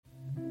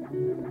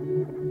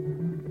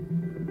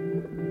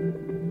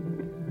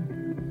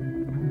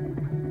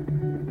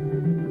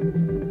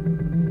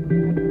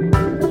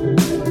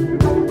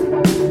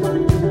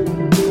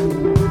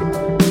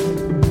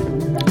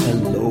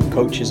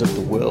coaches of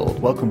the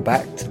world. Welcome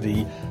back to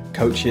the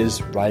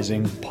Coaches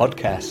Rising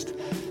podcast.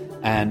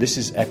 And this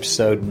is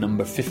episode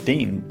number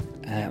 15.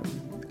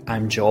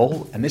 I'm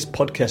Joel, and this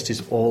podcast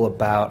is all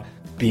about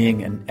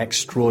being an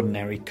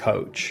extraordinary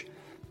coach.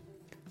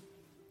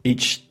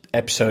 Each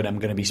episode, I'm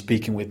going to be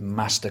speaking with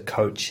master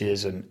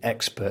coaches and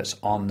experts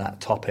on that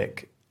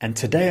topic. And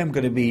today I'm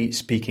going to be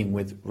speaking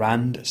with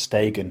Rand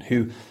Stagen,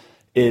 who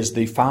is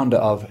the founder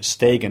of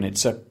Stagen.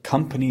 It's a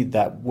company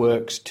that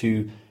works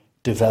to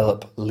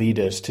develop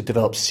leaders, to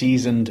develop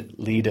seasoned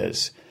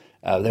leaders.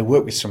 They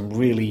work with some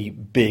really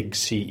big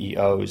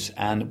CEOs.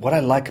 And what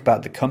I like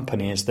about the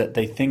company is that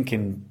they think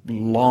in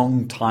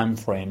long time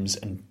frames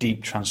and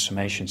deep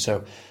transformation.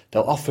 So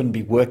they'll often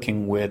be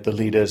working with the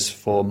leaders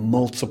for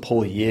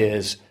multiple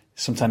years,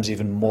 sometimes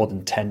even more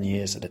than 10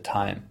 years at a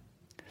time.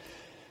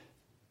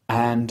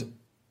 And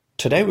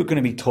today we're going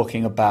to be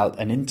talking about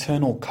an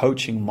internal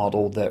coaching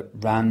model that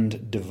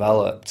Rand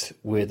developed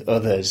with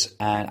others,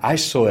 and I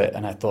saw it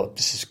and I thought,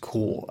 this is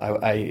cool.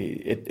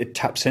 It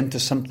taps into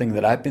something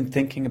that I've been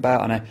thinking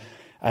about, and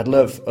I'd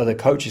love other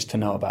coaches to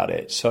know about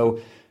it. So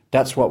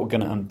that's what we're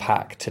going to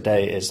unpack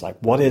today, is like,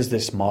 what is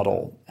this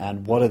model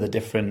and what are the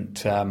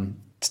different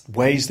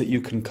ways that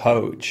you can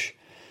coach,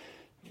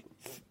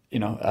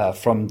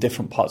 from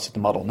different parts of the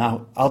model.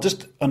 Now, I'll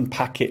just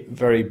unpack it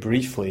very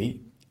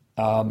briefly.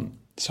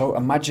 So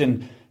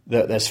imagine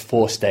that there's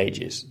 4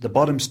 stages. The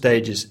bottom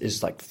stage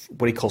is like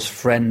what he calls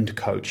friend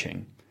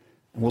coaching.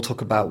 And we'll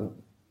talk about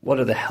what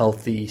are the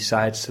healthy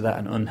sides to that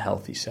and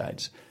unhealthy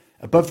sides.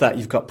 Above that,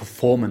 you've got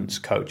performance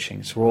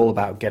coaching. So we're all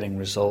about getting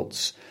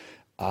results.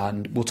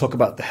 And we'll talk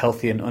about the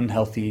healthy and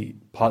unhealthy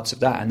parts of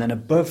that. And then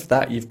above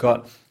that, you've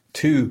got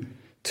two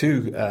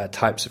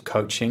types of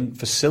coaching: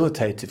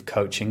 facilitative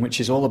coaching, which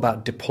is all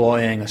about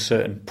deploying a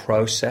certain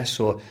process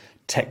or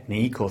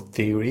technique or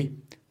theory.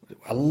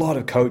 A lot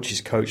of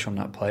coaches coach from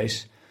that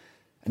place.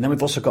 And then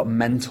we've also got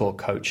mentor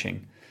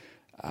coaching.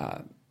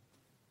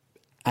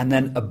 And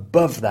then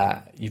above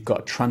that, you've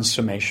got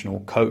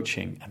transformational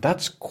coaching. And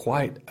that's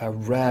quite a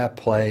rare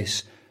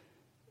place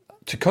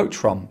to coach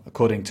from,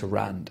 according to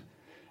Rand.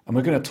 And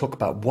we're going to talk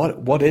about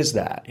what is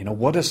that?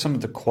 What are some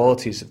of the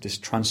qualities of this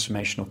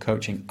transformational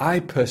coaching?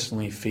 I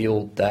personally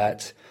feel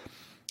that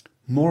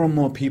more and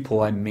more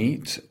people I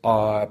meet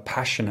are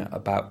passionate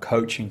about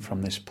coaching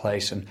from this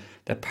place, and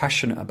they're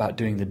passionate about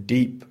doing the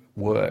deep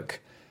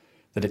work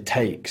that it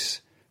takes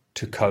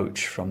to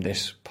coach from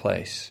this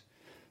place.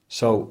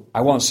 So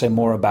I won't say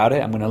more about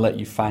it. I'm going to let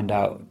you find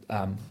out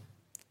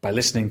by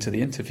listening to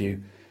the interview.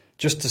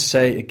 Just to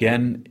say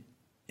again,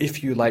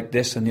 if you like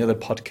this and the other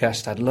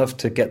podcast, I'd love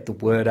to get the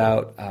word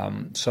out.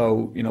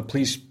 So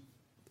please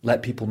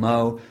let people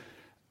know,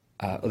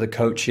 other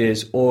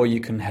coaches, or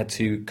you can head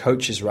to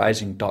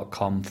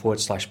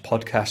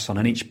coachesrising.com/podcast.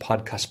 On each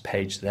podcast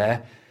page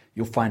there,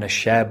 you'll find a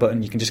share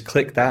button. You can just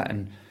click that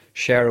and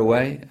share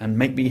away and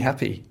make me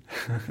happy.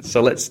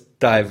 So let's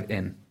dive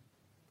in.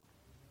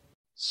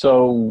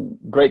 So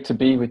great to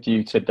be with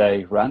you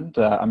today, Rand.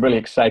 I'm really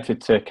excited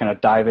to kind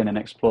of dive in and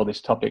explore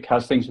this topic.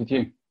 How's things with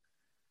you?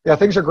 Yeah,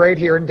 things are great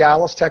here in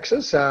Dallas,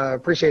 Texas.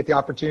 Appreciate the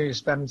opportunity to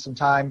spend some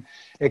time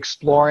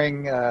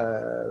exploring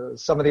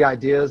some of the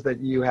ideas that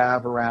you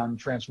have around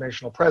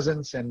transformational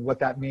presence and what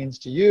that means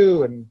to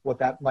you and what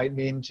that might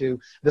mean to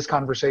this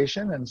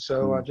conversation. And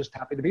so just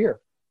happy to be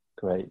here.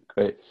 Great.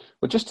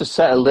 Well, just to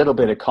set a little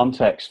bit of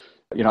context,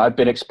 I've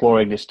been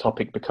exploring this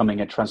topic, becoming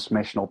a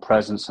transformational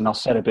presence, and I'll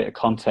set a bit of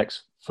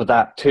context for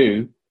that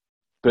too.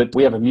 But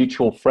we have a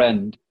mutual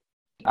friend.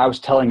 I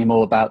was telling him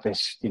all about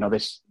this,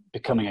 this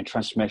becoming a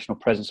transformational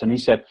presence. And he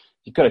said,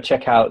 you've got to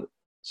check out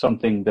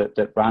something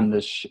that Rand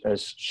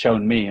has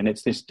shown me. And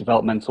it's this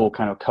developmental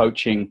kind of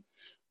coaching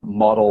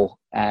model.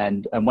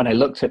 And when I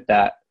looked at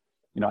that,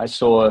 I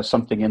saw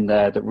something in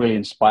there that really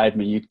inspired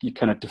me. You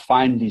kind of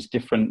define these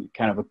different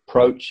kind of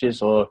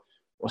approaches or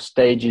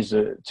stages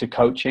to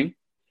coaching.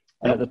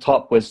 And at the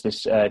top was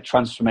this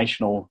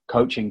transformational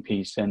coaching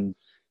piece. And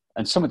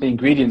some of the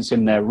ingredients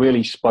in there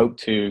really spoke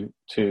to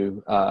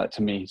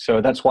me.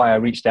 So that's why I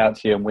reached out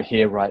to you, and we're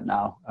here right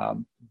now.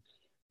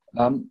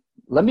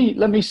 Let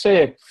me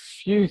say a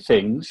few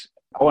things.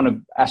 I want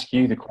to ask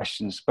you the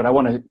questions, but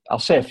I'll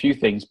say a few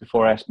things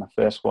before I ask my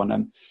first one.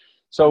 And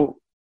so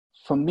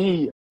for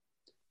me,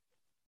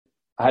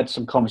 I had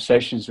some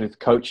conversations with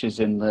coaches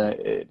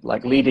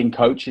leading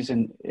coaches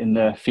in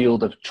the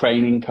field of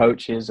training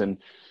coaches, and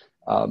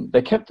I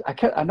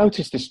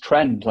noticed this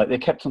trend. Like, they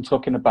kept on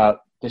talking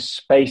about this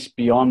space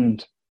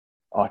beyond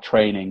our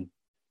training,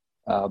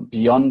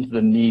 beyond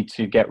the need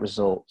to get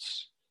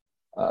results,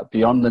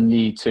 beyond the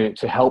need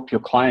to help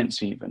your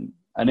clients even.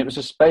 And it was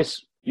a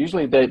space,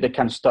 usually they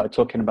kind of started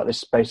talking about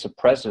this space of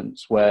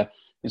presence where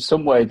in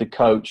some way the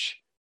coach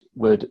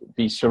would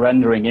be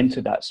surrendering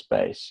into that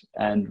space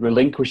and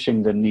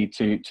relinquishing the need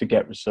to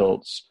get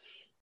results.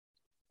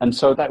 And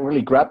so that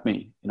really grabbed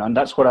me, and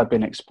that's what I've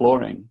been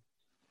exploring.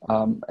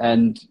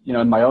 And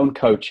in my own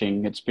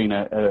coaching, it's been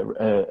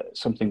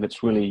something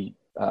that's really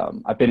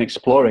I've been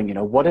exploring.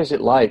 What is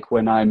it like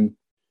when I'm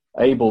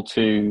able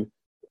to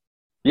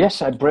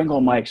yes, I bring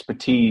all my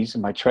expertise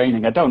and my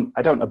training. I don't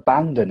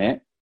abandon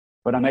it,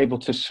 but I'm able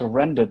to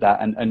surrender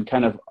that and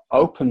kind of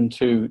open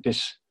to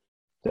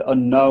the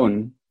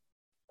unknown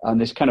and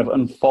this kind of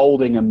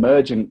unfolding,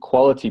 emergent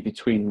quality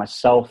between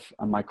myself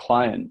and my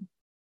client,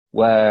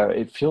 where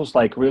it feels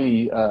like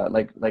really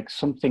like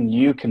something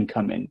new can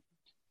come in.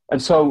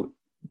 And so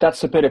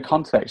that's a bit of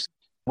context.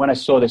 When I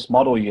saw this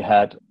model you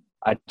had,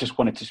 I just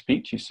wanted to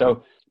speak to you.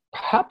 So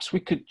perhaps we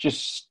could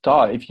just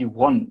start if you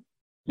want.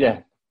 Yeah.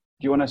 Do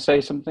you want to say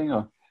something?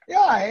 Or Yeah,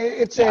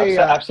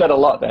 I've said a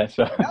lot there.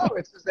 So no,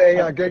 it's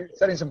good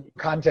setting some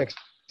context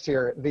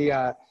here.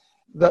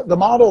 The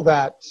model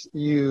that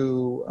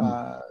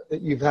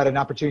you've had an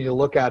opportunity to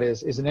look at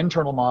is an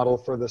internal model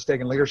for the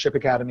Stagen Leadership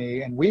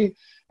Academy, and we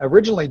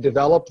originally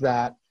developed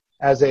that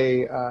as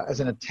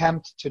an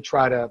attempt to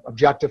try to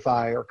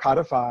objectify or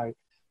codify,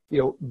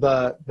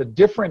 the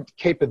different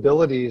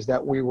capabilities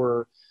that we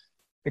were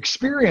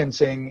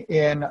experiencing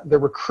in the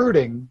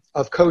recruiting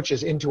of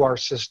coaches into our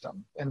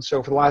system. And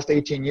so for the last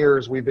 18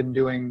 years, we've been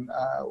doing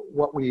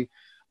what we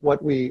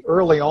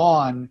early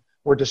on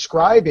were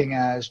describing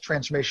as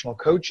transformational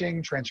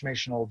coaching,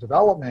 transformational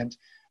development,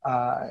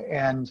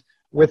 and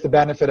with the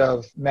benefit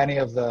of many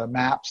of the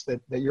maps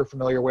that you're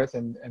familiar with,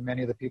 and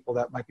many of the people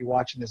that might be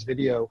watching this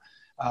video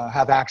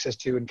have access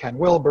to, and Ken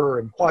Wilber,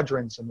 and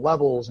quadrants and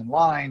levels and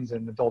lines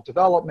and adult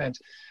development,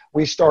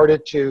 I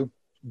started to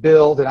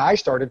build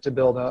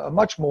a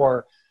much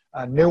more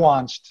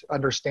nuanced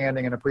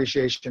understanding and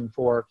appreciation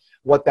for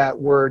what that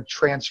word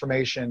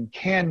transformation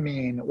can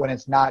mean when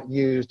it's not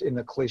used in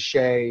the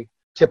cliche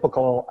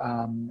typical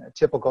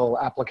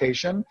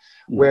application,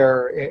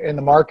 where in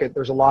the market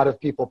there's a lot of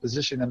people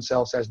positioning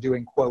themselves as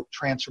doing, quote,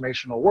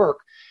 transformational work,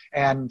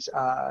 and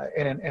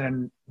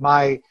in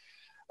my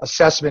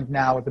assessment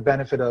now, with the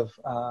benefit of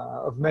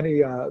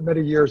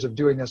many years of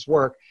doing this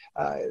work,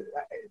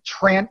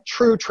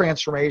 true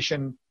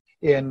transformation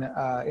in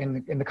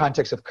the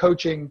context of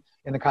coaching,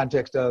 in the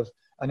context of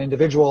an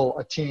individual,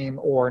 a team,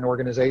 or an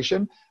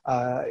organization,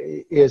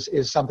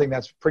 is something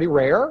that's pretty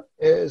rare.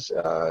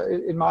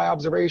 In my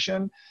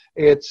observation,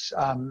 it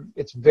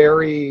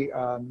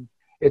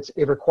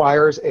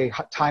requires a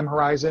time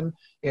horizon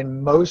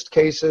in most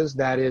cases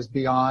that is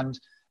beyond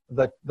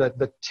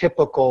the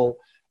typical.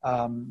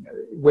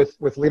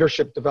 With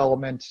leadership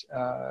development,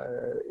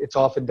 it's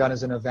often done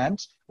as an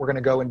event. We're going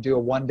to go and do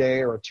a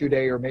 1-day or a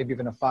 2-day or maybe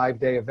even a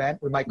 5-day event.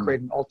 We might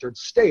create an altered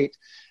state,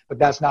 but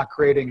that's not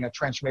creating a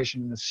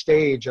transformation in the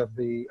stage of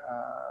the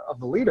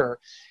leader.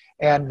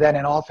 And then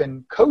in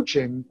often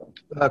coaching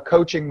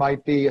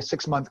might be a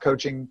 6-month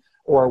coaching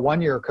or a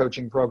 1-year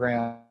coaching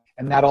program,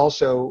 and that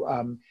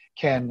also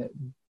can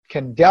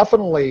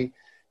definitely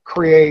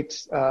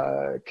create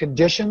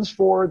conditions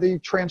for the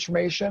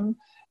transformation.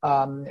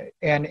 And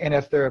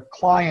if the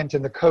client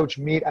and the coach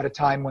meet at a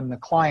time when the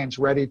client's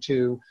ready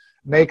to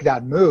make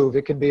that move,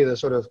 it can be the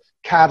sort of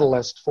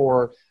catalyst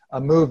for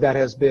a move that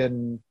has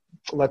been,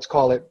 let's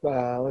call it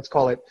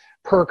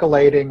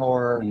percolating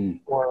or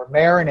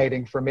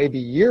marinating for maybe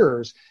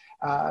years.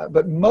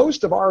 But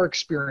most of our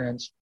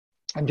experience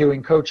in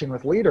doing coaching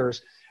with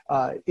leaders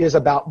is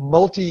about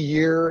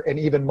multi-year and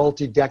even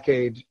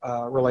multi-decade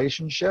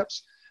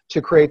relationships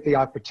to create the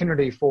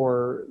opportunity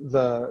for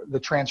the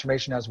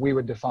transformation as we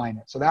would define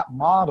it. So that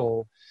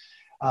model,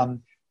 and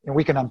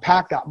we can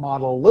unpack that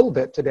model a little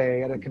bit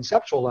today at a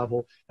conceptual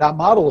level. That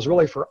model is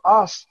really for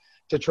us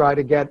to try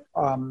to get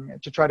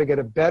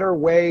a better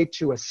way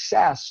to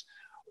assess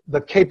the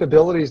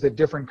capabilities that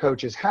different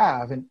coaches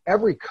have. And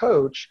every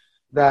coach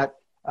that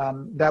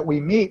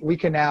we meet, we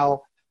can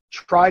now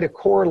try to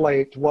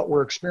correlate what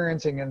we're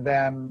experiencing in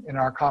them in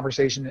our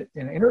conversation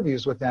in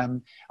interviews with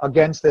them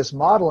against this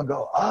model and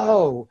go,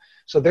 oh,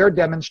 so they're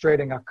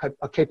demonstrating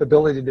a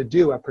capability to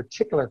do a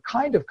particular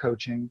kind of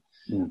coaching.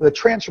 The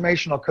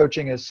transformational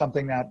coaching is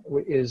something that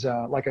is,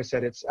 like I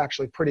said, it's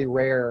actually pretty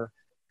rare,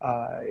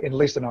 at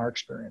least in our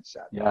experience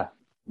set. Yeah,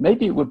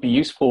 maybe it would be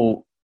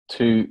useful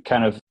to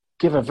kind of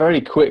give a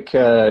very quick,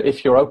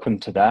 if you're open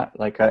to that,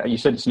 like you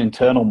said, it's an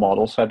internal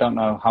model, so I don't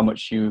know how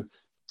much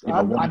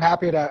I'm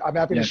happy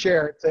to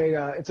share.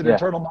 It's an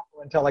internal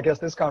model until I guess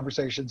this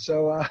conversation.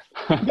 So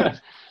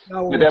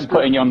maybe I'm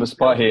putting you on the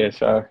spot here.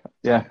 So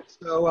yeah.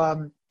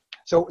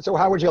 So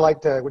how would you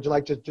like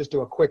to just do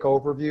a quick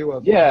overview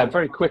of? Yeah,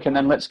 very quick, and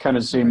then let's kind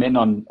of zoom in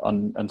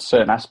on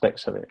certain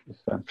aspects of it.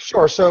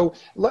 Sure. So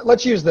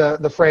let's use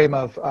the frame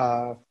of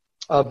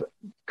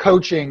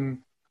coaching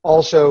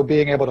also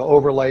being able to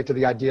overlay to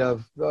the idea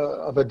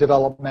of a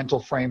developmental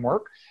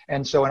framework.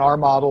 And so in our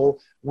model,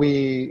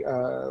 we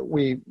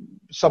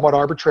somewhat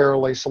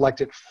arbitrarily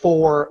selected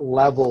 4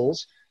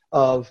 levels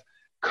of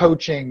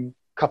coaching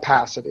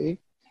capacity.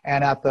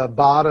 And at the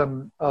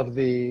bottom of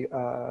the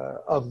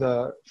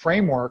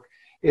framework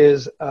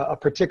is a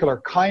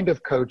particular kind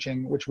of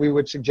coaching, which we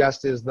would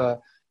suggest is the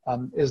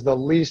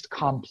least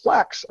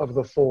complex of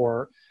the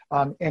 4,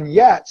 and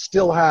yet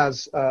still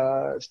has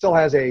a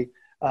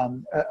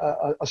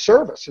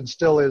service, and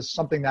still is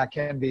something that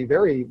can be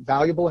very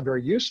valuable and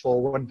very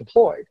useful when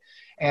deployed.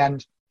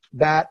 And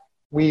that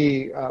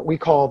we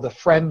call the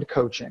friend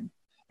coaching.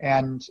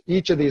 And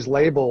each of these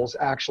labels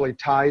actually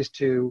ties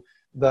to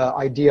the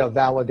idea of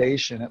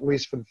validation, at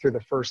least through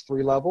the first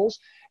three levels.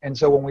 And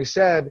so when we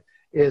said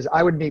is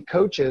I would meet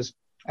coaches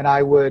and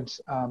I would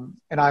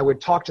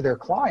talk to their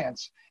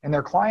clients, and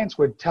their clients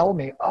would tell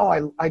me,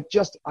 oh,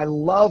 I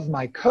love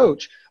my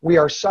coach. We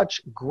are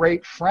such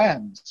great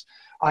friends.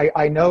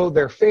 I know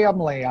their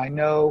family. I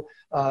know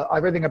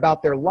everything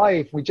about their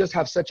life. We just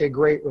have such a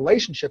great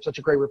relationship, such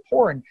a great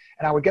rapport. And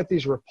I would get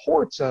these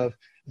reports of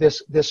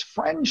this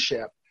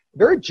friendship,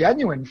 very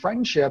genuine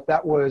friendship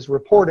that was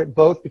reported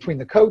both between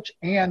the coach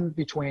and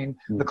between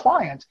the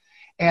client.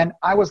 And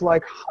I was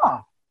like,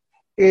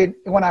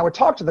 when I would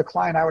talk to the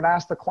client, I would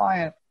ask the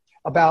client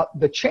about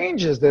the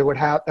changes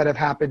that have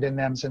happened in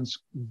them since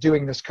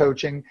doing this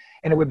coaching.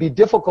 And it would be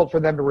difficult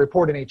for them to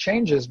report any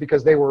changes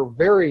because they were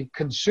very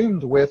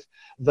consumed with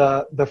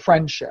the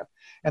friendship.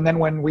 And then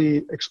when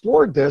we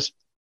explored this,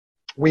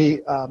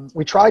 we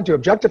tried to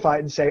objectify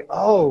it and say,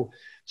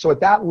 so at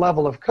that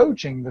level of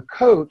coaching, the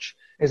coach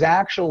is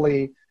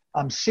actually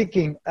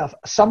seeking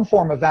some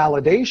form of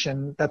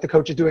validation that the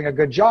coach is doing a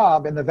good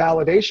job. And the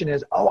validation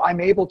is,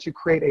 I'm able to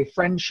create a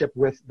friendship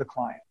with the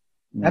client.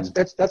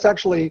 That's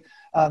actually,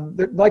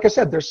 like I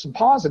said, there's some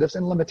positives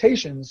and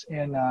limitations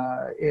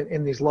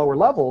in these lower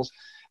levels,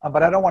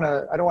 but I don't want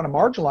to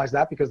marginalize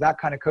that because that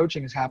kind of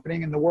coaching is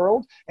happening in the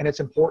world, and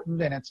it's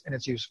important and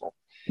it's useful.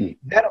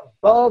 Then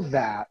above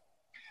that,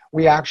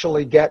 we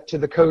actually get to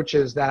the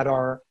coaches that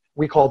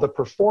we call the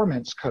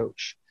performance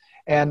coach,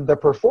 and the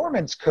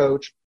performance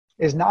coach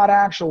is not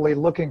actually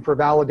looking for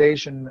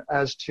validation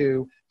as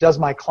to, does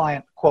my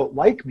client, quote,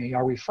 like me?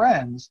 Are we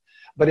friends?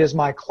 But is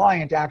my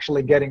client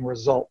actually getting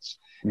results?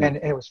 And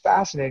it was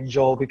fascinating,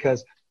 Joel,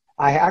 because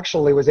I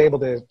actually was able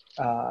to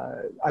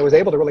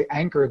really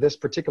anchor this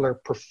particular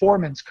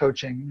performance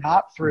coaching,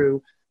 not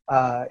through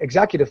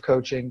executive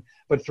coaching,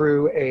 but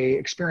through a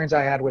experience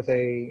I had with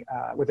a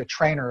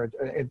trainer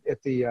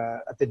at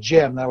the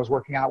gym that I was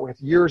working out with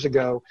years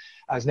ago.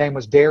 His name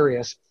was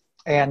Darius,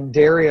 and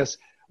Darius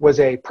was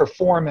a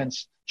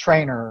performance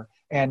trainer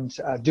and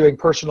doing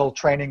personal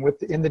training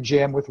in the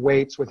gym with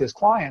weights with his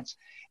clients.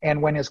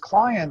 And when his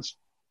clients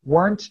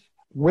weren't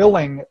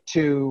willing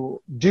to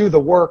do the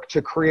work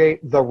to create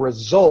the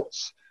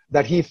results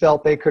that he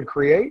felt they could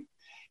create,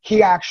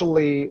 he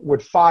actually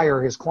would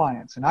fire his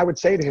clients. And I would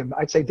say to him,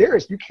 I'd say,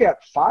 Darius, you can't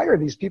fire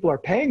these people are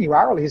paying you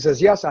hourly. He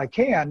says, yes, I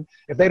can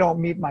if they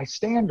don't meet my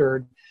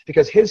standard,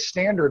 because his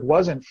standard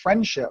wasn't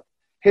friendship.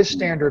 His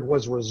standard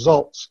was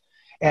results.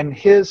 And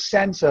his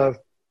sense of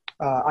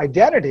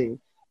identity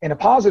in a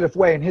positive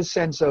way, and his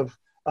sense of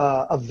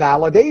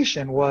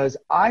validation was,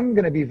 I'm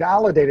going to be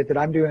validated that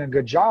I'm doing a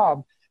good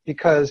job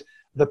because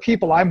the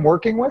people I'm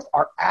working with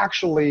are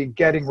actually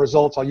getting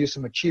results. I'll use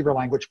some achiever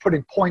language,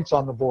 putting points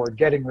on the board,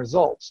 getting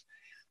results.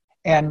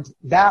 And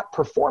that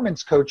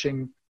performance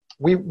coaching,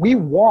 we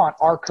want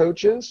our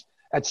coaches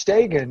at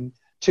Stagen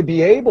to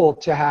be able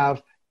to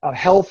have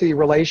healthy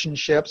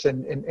relationships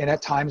and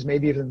at times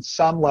maybe even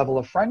some level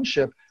of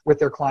friendship with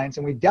their clients.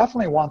 And we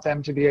definitely want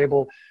them to be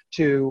able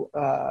to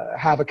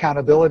have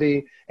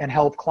accountability and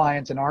help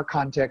clients in our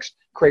context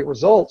create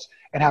results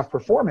and have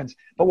performance.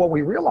 But what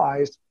we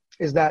realized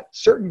is that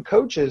certain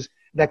coaches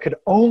that could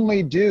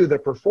only do the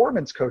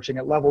performance coaching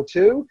at level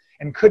 2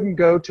 and couldn't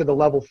go to the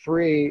level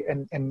 3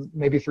 and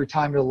maybe through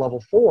time to the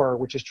level 4,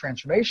 which is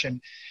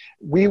transformation,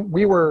 we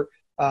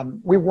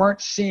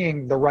weren't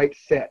seeing the right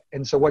fit.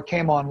 And so what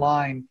came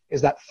online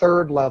is that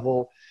third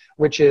level,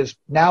 which is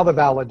now the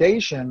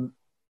validation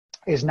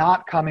is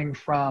not coming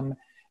from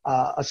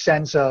a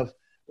sense of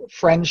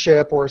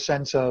friendship or a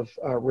sense of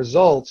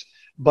results,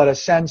 but a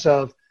sense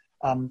of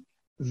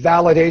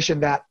validation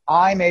that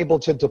I'm able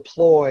to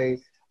deploy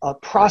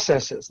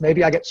processes.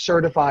 Maybe I get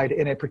certified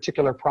in a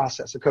particular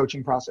process, a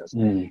coaching process,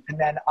 and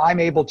then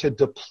I'm able to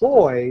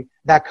deploy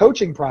that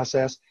coaching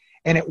process,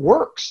 and it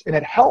works and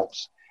it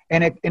helps.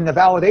 And the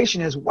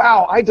validation is,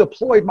 wow, I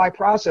deployed my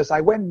process.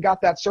 I went and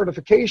got that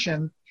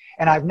certification,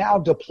 and I've now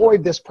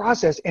deployed this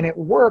process, and it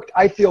worked.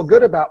 I feel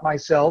good about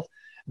myself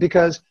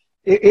because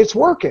it's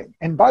working.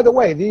 And by the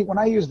way, when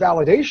I use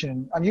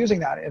validation, I'm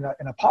using that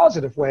in a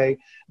positive way,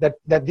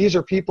 that these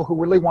are people who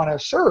really want to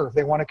serve.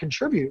 They want to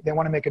contribute. They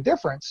want to make a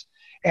difference.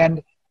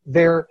 And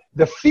the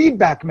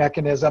feedback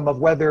mechanism of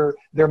whether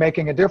they're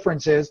making a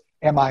difference is,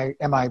 am I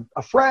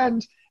a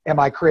friend? Am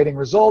I creating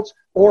results?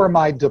 Or am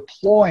I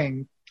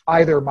deploying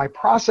either my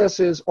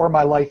processes or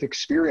my life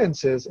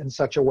experiences in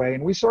such a way?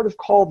 And we sort of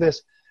call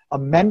this a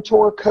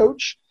mentor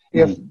coach.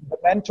 If the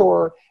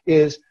mentor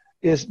is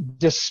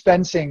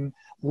dispensing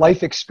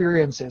life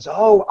experiences.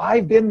 Oh,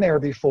 I've been there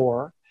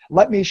before.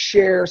 Let me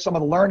share some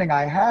of the learning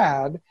I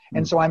had.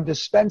 And so I'm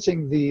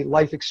dispensing the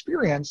life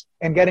experience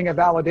and getting a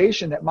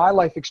validation that my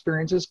life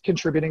experience is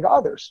contributing to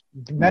others.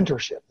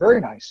 Mentorship,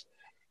 very nice.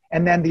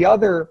 And then the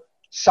other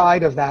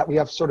side of that, we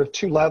have sort of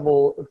two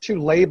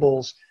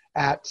labels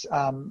at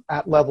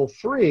level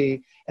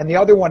 3. And the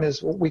other one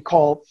is what we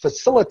call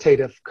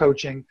facilitative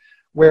coaching,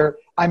 where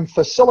I'm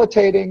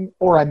facilitating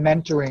or I'm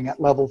mentoring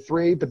at level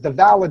 3, but the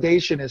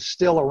validation is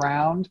still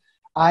around.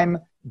 I'm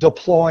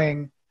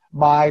deploying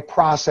my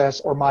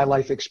process or my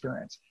life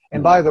experience.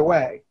 And by the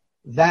way,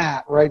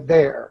 that right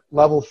there,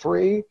 level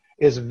 3,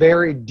 is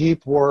very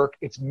deep work.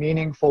 It's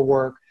meaningful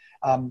work.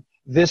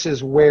 This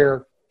is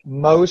where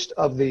most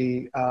of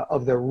the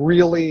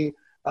really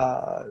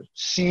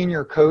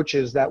senior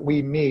coaches that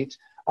we meet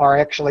are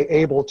actually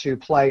able to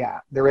play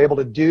at. They're able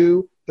to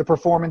do the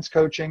performance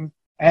coaching,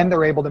 and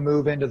they're able to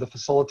move into the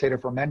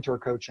facilitative or mentor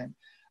coaching.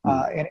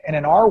 And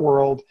in our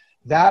world,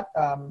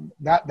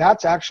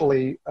 that's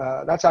actually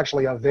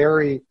a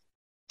very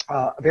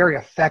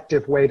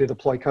effective way to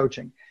deploy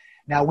coaching.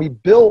 Now, we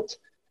built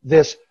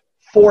this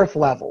 4th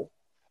level,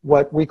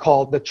 what we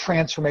call the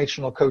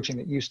transformational coaching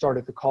that you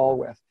started the call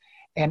with.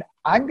 And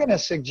I'm going to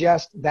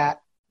suggest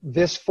that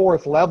this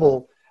 4th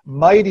level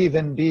might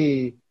even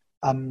be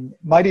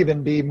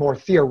more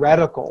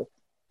theoretical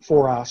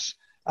for us,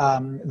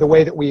 the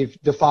way that we've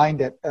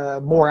defined it,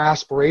 more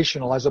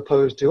aspirational, as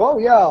opposed to, oh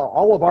yeah,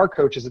 all of our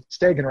coaches at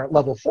Stagen are at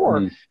level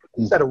 4.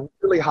 Set a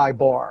really high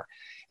bar.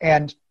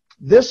 And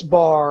this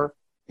bar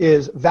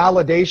is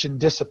validation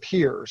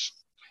disappears.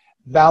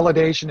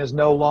 Validation is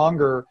no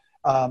longer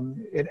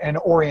an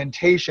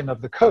orientation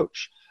of the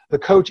coach. The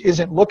coach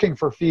isn't looking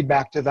for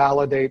feedback to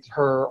validate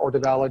her or to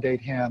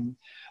validate him.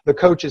 The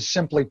coach is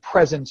simply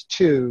present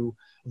to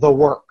the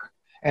work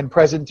and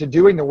present to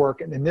doing the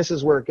work. And this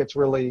is where it gets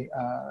really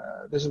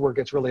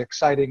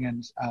exciting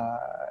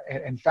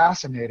and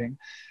fascinating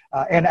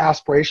and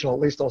aspirational. At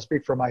least I'll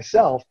speak for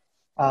myself.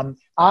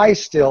 I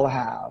still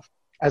have,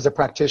 as a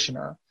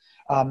practitioner,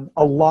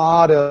 a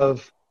lot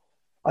of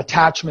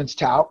attachments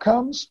to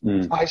outcomes.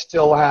 I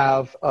still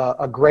have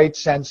a great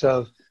sense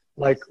of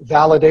like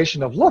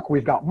validation of, look,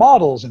 we've got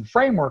models and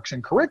frameworks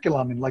and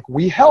curriculum, and like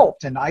we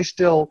helped, and I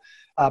still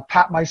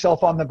pat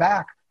myself on the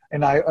back.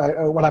 And I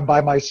when I'm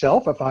by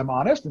myself, if I'm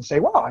honest, and say,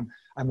 well,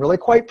 I'm really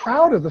quite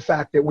proud of the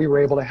fact that we were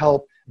able to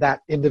help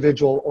that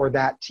individual or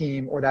that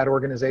team or that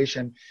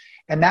organization.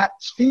 And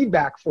that's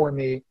feedback for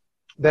me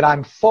that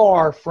I'm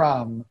far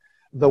from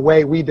the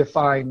way we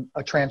define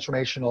a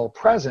transformational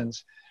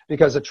presence,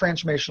 because a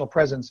transformational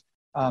presence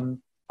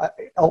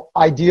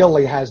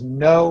ideally has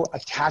no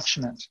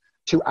attachment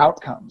to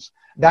outcomes.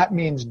 That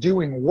means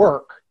doing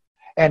work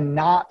and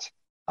not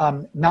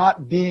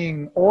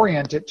being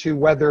oriented to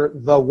whether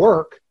the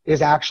work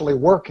is actually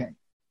working.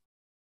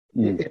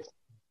 It's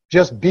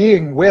just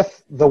being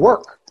with the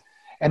work.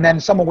 And then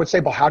someone would say,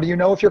 well, how do you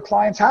know if your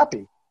client's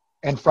happy?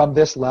 And from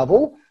this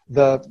level,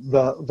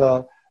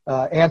 the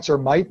answer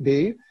might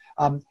be,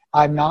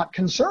 I'm not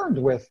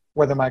concerned with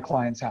whether my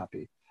client's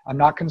happy. I'm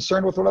not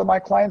concerned with whether my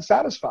client's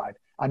satisfied.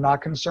 I'm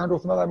not concerned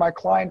with whether my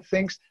client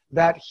thinks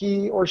that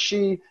he or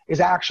she is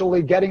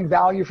actually getting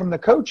value from the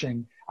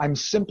coaching. I'm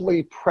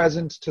simply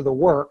present to the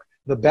work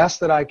the best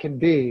that I can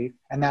be,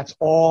 and that's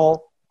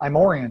all I'm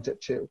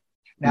oriented to.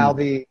 Now,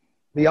 the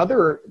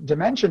other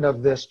dimension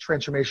of this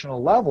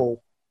transformational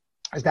level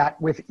is that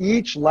with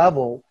each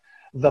level,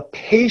 the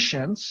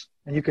patience,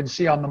 and you can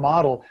see on the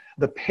model,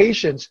 the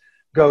patience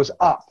goes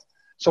up.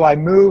 So I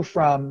move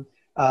from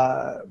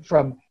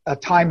a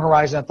time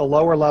horizon at the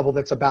lower level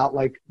that's about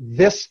like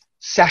this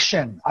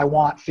session, I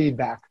want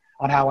feedback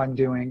on how I'm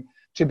doing,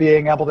 to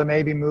being able to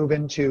maybe move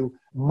into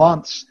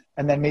months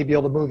and then maybe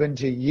able to move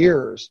into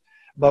years.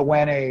 But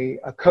when a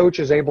coach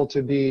is able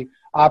to be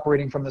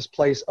operating from this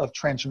place of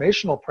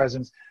transformational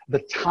presence, the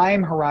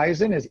time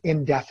horizon is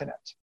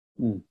indefinite.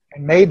 And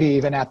maybe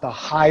even at the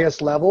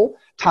highest level,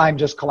 time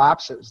just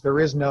collapses. There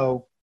is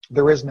no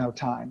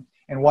time.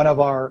 And one of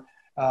our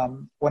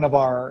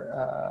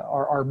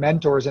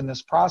mentors in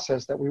this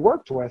process that we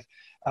worked with,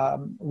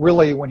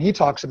 really, when he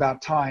talks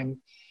about time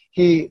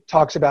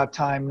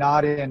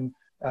not in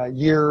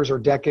years or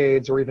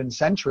decades or even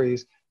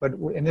centuries, but,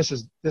 and this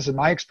is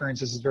my experience,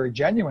 this is very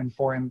genuine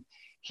for him.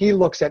 He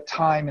looks at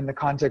time in the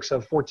context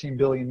of 14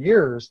 billion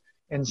years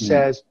and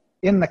says,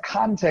 in the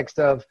context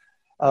of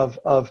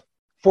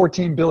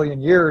 14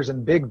 billion years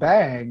and Big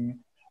Bang,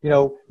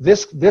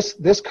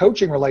 this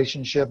coaching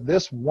relationship,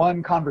 this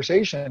one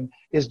conversation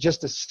is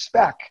just a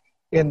speck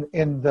in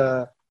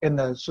the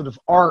sort of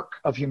arc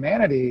of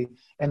humanity.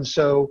 And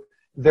so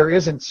there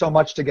isn't so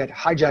much to get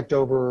hijacked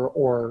over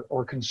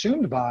or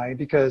consumed by,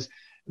 because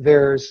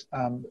there's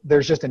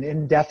just an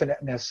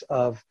indefiniteness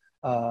of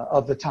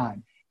the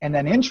time. And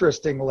then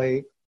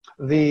interestingly,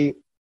 the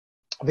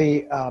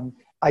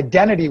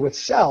identity with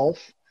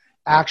self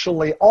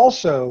actually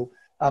also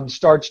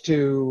starts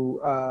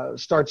to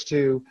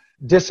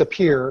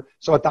disappear.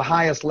 So at the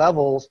highest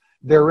levels,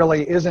 there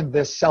really isn't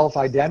this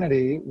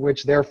self-identity,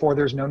 which therefore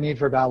there's no need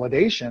for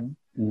validation.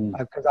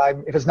 Because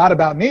if it's not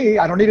about me,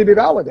 I don't need to be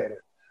validated.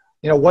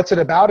 What's it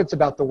about? It's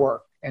about the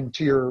work. And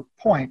to your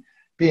point,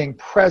 being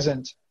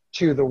present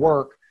to the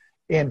work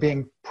and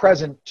being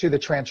present to the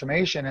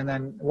transformation. And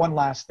then one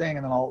last thing,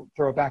 and then I'll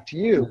throw it back to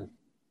you.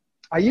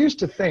 I used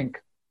to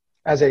think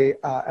as a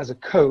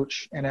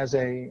coach and as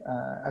a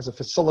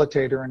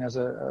facilitator and as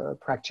a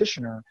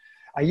practitioner,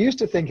 I used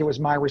to think it was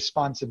my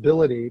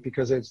responsibility,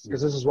 because this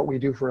is what we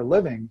do for a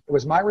living. It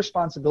was my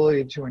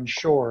responsibility to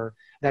ensure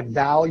that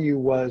value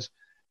was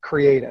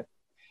created.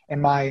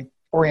 And my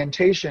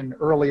orientation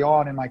early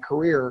on in my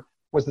career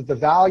was that the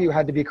value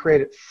had to be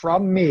created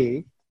from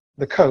me,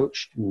 the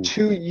coach,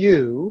 to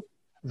you,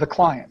 the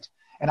client.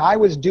 And I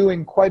was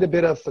doing quite a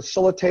bit of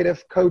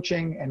facilitative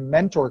coaching and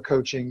mentor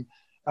coaching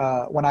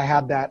when I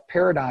had that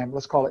paradigm,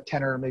 let's call it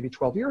 10 or maybe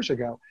 12 years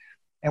ago.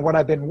 And what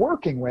I've been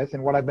working with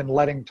and what I've been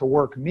letting to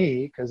work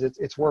me, because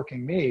it's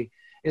working me,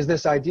 is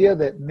this idea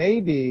that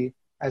maybe,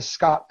 as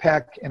Scott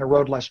Peck in A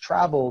Road Less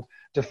Traveled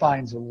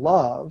defines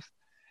love,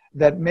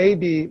 that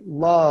maybe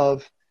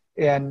love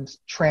and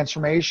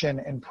transformation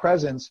and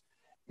presence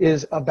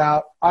is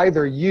about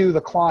either you, the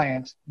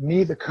client,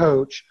 me, the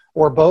coach,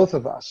 or both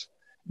of us.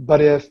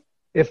 But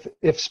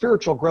if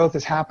spiritual growth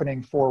is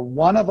happening for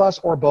one of us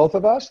or both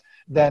of us,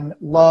 then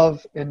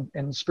love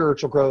and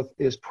spiritual growth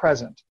is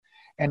present.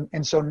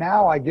 And so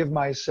now I give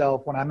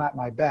myself, when I'm at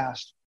my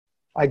best,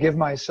 I give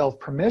myself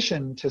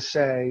permission to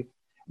say,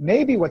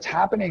 maybe what's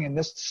happening in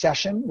this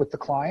session with the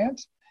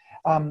client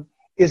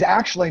is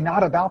actually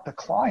not about the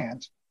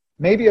client.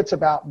 Maybe it's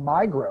about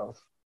my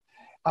growth.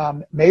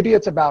 Maybe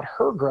it's about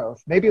her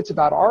growth. Maybe it's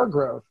about our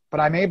growth. But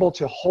I'm able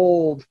to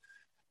hold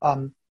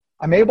an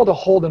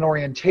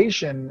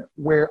orientation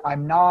where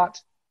I'm not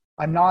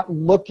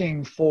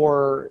looking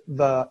for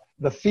the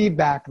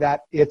feedback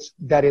that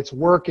it's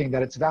working,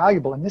 that it's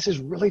valuable. And this is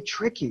really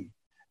tricky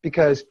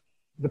because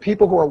the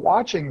people who are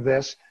watching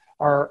this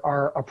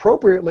are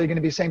appropriately going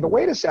to be saying, but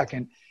wait a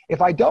second,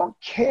 if I don't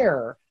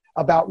care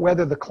about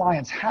whether the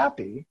client's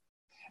happy,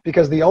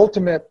 because the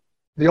ultimate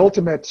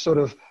sort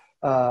of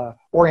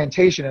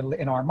orientation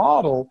in our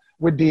model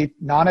would be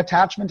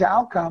non-attachment to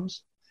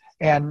outcomes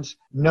and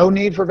no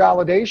need for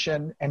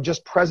validation and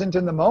just present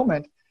in the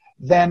moment,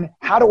 then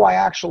how do I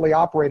actually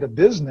operate a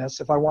business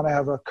if I want to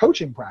have a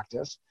coaching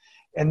practice?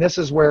 And this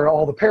is where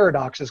all the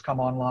paradoxes come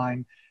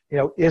online.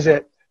 Is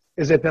it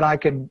that I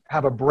can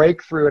have a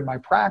breakthrough in my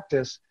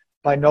practice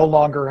by no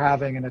longer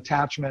having an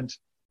attachment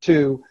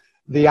to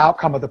the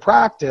outcome of the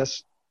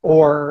practice,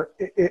 or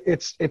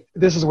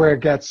this is where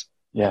it gets,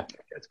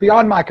 it's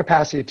beyond my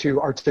capacity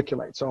to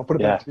articulate. So I'll put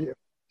it back to you.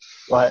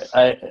 Well,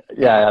 I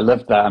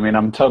love that. I mean,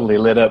 I'm totally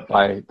lit up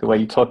by the way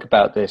you talk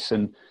about this.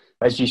 And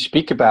as you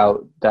speak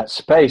about that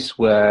space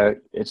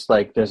where it's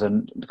like there's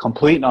a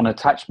complete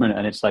non-attachment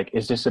and it's like,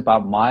 is this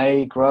about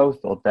my growth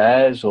or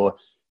theirs?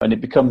 And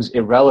it becomes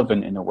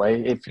irrelevant in a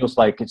way. It feels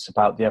like it's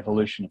about the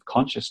evolution of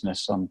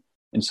consciousness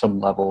in some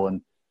level.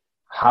 And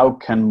how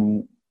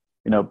can,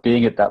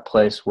 being at that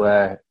place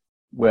where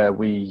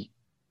we're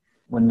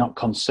not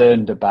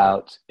concerned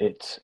about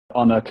it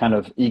on a kind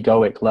of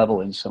egoic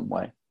level in some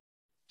way.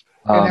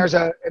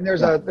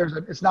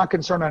 It's not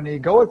concerned on an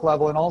egoic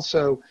level. And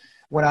also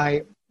when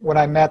I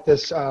met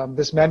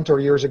this mentor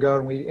years ago,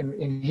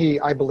 and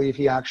I believe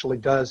he actually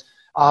does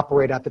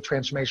operate at the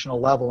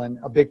transformational level, and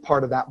a big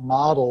part of that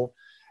model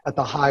at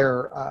the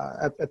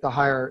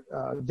higher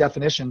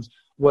definitions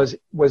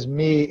was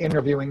me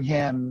interviewing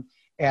him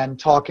and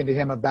talking to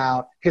him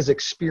about his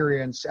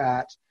experience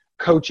at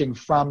coaching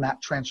from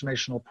that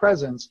transformational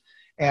presence,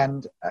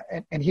 and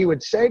he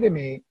would say to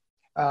me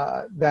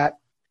that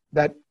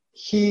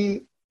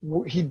he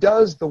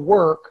does the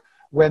work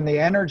when the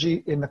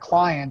energy in the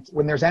client,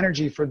 when there's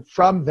energy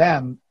from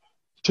them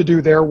to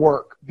do their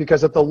work.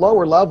 Because at the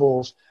lower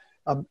levels,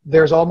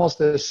 there's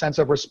almost a sense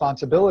of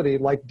responsibility,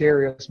 like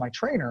Darius, my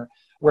trainer,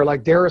 where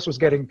like Darius was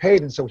getting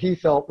paid, and so he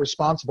felt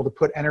responsible to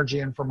put energy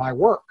in for my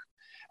work.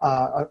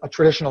 A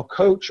traditional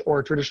coach or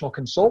a traditional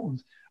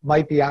consultant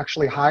might be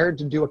actually hired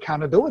to do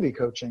accountability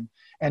coaching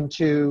and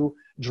to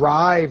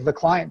drive the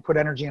client, put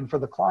energy in for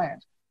the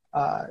client.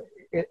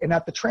 And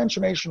at the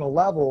transformational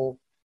level,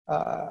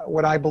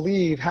 what I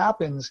believe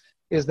happens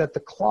is that the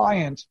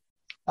client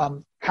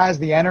has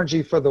the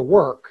energy for the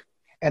work,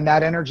 and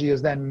that energy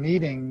is then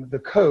meeting the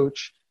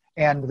coach,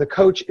 and the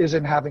coach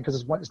isn't having,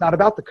 because it's not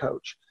about the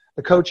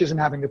coach isn't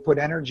having to put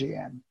energy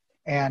in,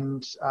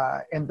 and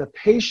the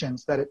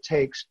patience that it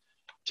takes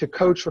to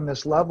coach from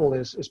this level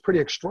is pretty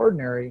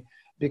extraordinary.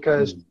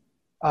 Because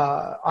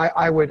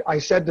I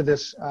said to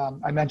this,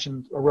 I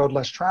mentioned A Road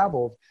Less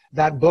Traveled.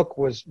 That book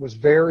was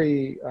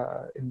very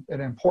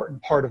an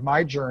important part of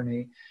my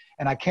journey.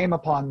 And I came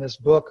upon this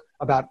book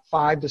about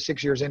 5 to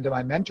 6 years into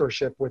my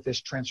mentorship with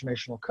this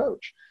transformational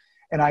coach.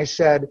 And I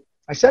said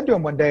to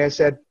him one day, I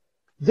said,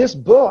 this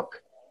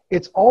book,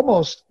 it's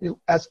almost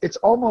as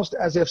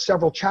if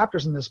several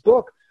chapters in this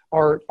book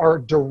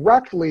are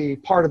directly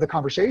part of the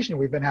conversation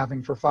we've been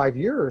having for 5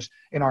 years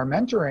in our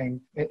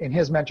mentoring, in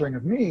his mentoring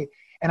of me.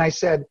 And I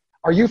said,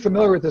 are you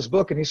familiar with this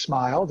book? And he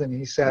smiled and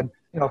he said,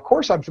 of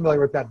course I'm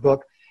familiar with that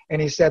book.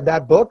 And he said,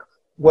 that book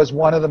was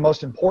one of the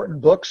most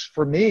important books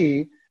for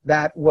me,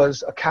 that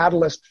was a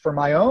catalyst for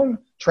my own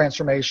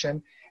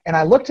transformation. And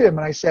I looked at him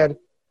and I said,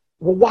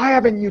 well, why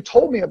haven't you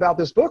told me about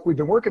this book? We've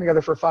been working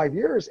together for 5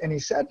 years. And he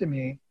said to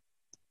me,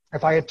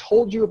 if I had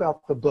told you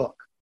about the book,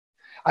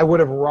 I would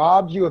have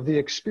robbed you of the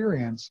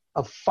experience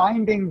of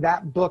finding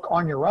that book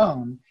on your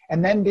own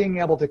and then being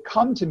able to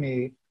come to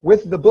me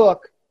with the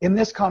book in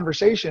this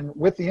conversation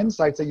with the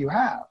insights that you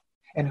have.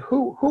 And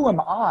who am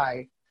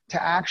I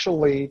to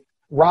actually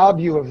rob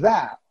you of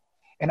that?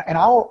 And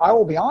I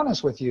will be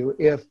honest with you,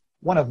 if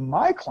one of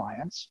my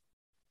clients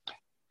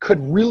could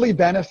really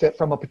benefit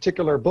from a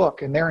particular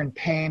book and they're in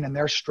pain and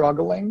they're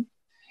struggling,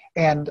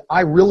 and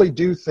I really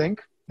do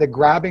think that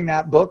grabbing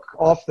that book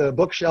off the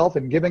bookshelf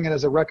and giving it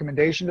as a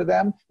recommendation to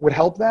them would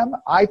help them,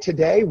 I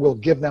today will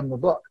give them the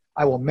book.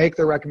 I will make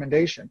the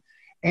recommendation.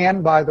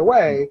 And by the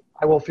way,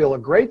 I will feel a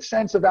great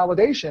sense of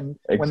validation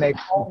when they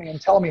call me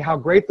and tell me how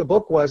great the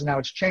book was and how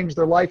it's changed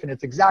their life and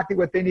it's exactly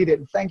what they needed.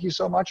 And thank you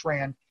so much,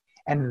 Rand.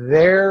 And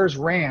there's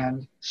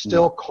Rand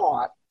still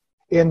caught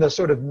in the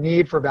sort of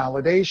need for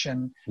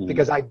validation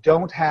because I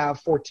don't have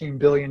 14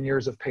 billion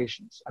years of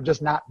patience. I'm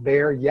just not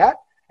there yet.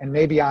 And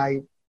maybe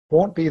I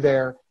won't be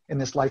there in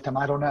this lifetime.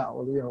 I don't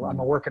know. I'm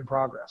a work in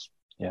progress.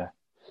 Yeah.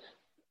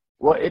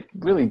 Well, it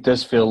really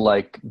does feel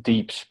like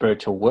deep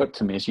spiritual work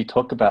to me as you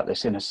talk about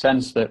this, in a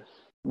sense that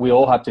we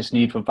all have this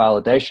need for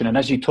validation. And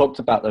as you talked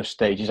about those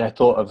stages, I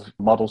thought of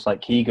models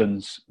like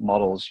Keegan's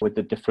models with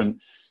the different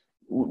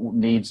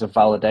needs of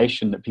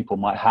validation that people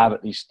might have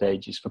at these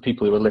stages, for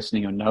people who are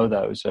listening and know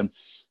those. And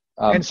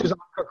Suzanne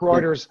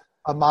Cook-Reuter's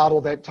a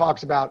model that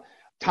talks about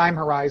time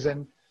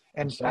horizon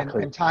and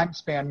time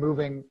span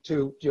moving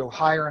to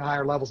higher and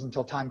higher levels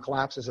until time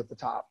collapses at the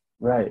top.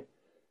 Right.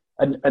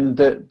 And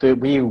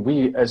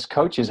we as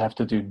coaches have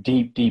to do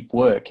deep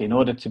work in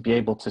order to be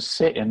able to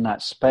sit in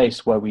that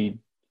space where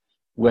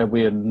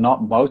we're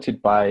not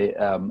motivated by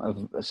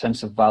a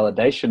sense of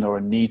validation or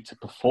a need to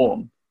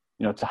perform,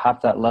 to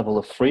have that level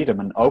of freedom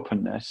and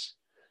openness.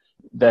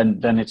 Then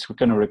it's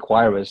going to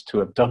require us to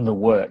have done the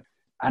work.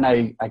 And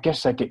I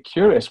guess I get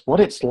curious what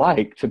it's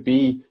like to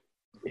be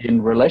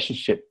in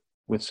relationship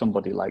with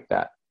somebody like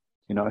that,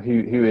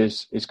 who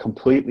is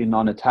completely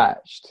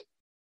non-attached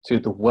to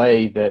the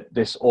way that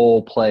this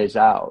all plays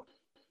out.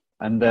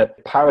 And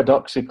that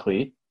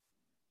paradoxically,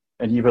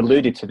 and you've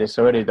alluded to this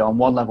already, that on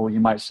one level you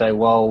might say,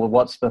 well,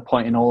 what's the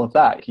point in all of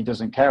that? He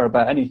doesn't care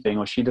about anything,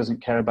 or she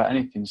doesn't care about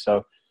anything,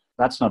 so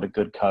that's not a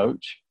good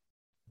coach.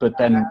 But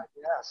then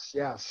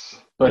yes.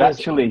 But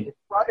it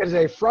is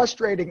a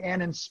frustrating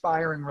and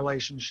inspiring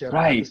relationship.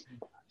 Right.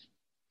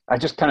 I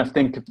just kind of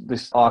think of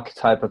this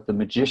archetype of the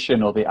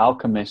magician or the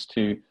alchemist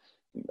who,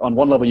 on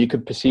one level, you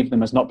could perceive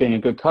them as not being a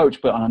good coach,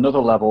 but on another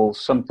level,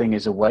 something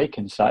is awake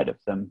inside of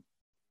them.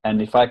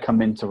 And if I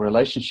come into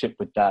relationship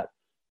with that,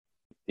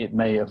 it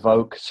may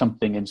evoke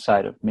something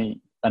inside of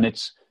me.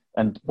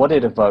 And what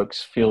it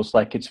evokes feels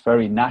like it's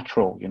very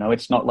natural.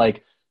 It's not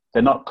like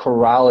they're not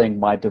corralling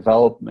my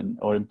development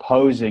or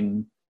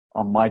imposing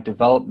on my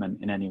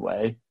development in any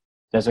way.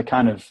 There's a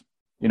kind of,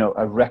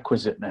 a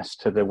requisiteness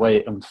to the way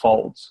it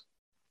unfolds.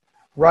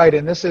 Right,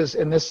 and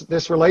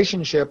this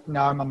relationship.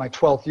 Now I'm on my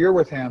 12th year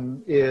with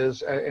him.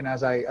 And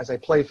as I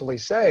playfully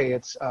say,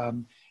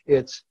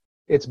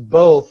 it's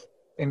both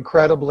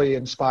incredibly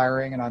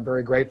inspiring, and I'm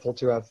very grateful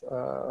to have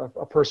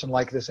a person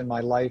like this in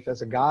my life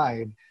as a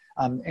guide.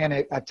 And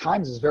it at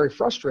times is very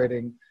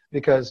frustrating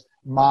because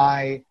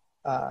my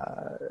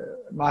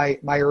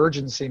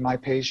urgency, my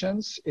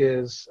patience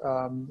is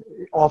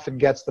often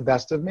gets the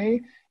best of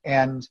me,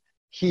 and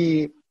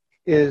he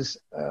as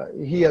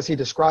he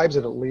describes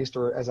it, at least,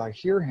 or as I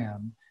hear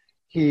him,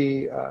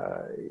 he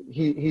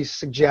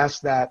suggests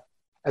that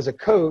as a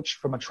coach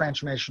from a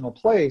transformational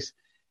place,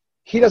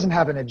 he doesn't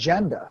have an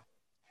agenda.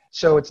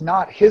 So it's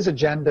not his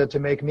agenda to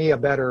make me a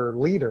better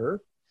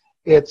leader.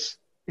 It's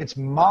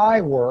my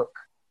work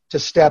to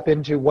step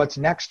into what's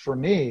next for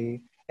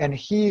me, and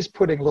he's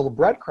putting little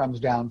breadcrumbs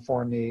down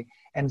for me.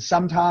 And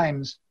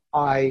sometimes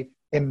I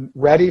am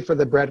ready for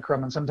the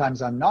breadcrumb, and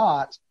sometimes I'm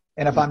not.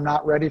 And if I'm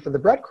not ready for the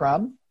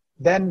breadcrumb,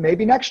 then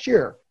maybe next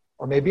year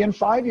or maybe in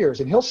 5 years.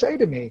 And he'll say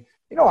to me,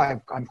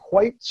 I'm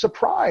quite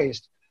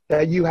surprised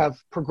that you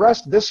have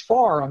progressed this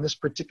far on this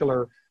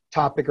particular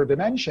topic or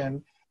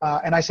dimension.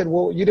 And I said,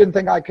 well, you didn't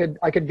think I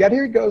could get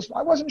here? He goes,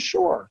 I wasn't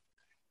sure.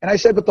 And I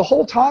said, but the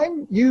whole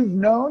time you've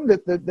known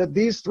that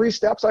these 3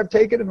 steps I've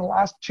taken in the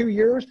last 2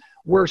 years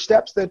were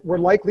steps that were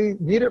likely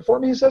needed for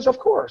me? He says, of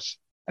course.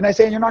 And I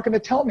say, and you're not going to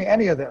tell me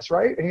any of this,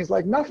 right? And he's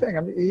like, nothing.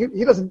 I mean,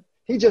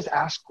 he just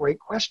asks great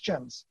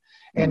questions.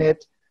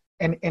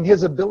 And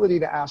his ability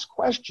to ask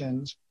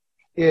questions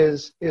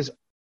is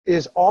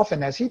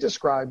often, as he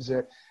describes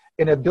it,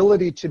 an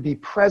ability to be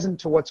present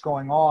to what's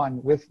going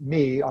on with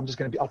me.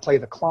 I'll play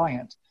the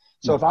client.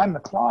 So if I'm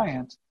the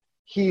client,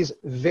 he's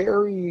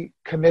very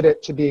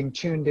committed to being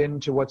tuned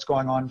into what's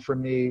going on for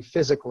me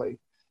physically.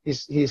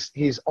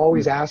 He's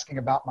always asking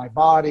about my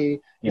body.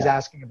 He's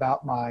asking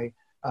about my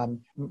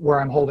where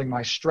I'm holding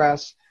my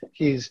stress.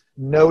 He's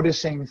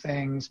noticing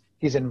things.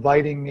 He's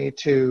inviting me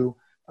to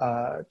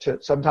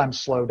sometimes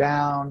slow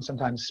down,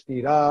 sometimes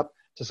speed up,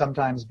 to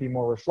sometimes be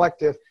more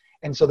reflective.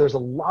 And so there's a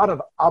lot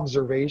of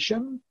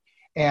observation,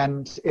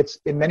 and it's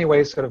in many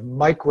ways sort of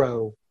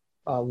micro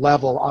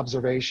level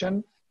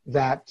observation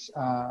that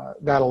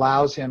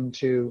allows him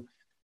to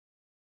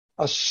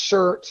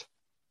assert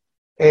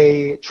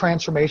a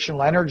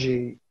transformational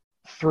energy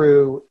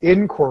through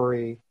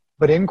inquiry,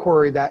 but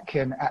inquiry that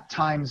can at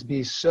times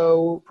be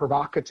so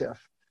provocative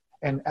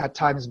and at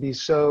times be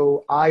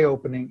so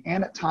eye-opening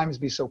and at times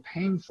be so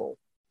painful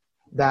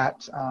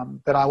that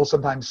I will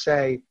sometimes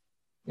say,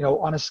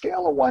 on a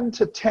scale of 1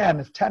 to 10,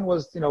 if 10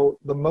 was,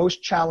 the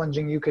most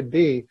challenging you could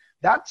be,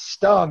 that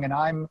stung and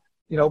I'm,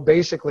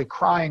 basically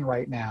crying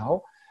right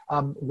now.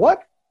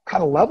 What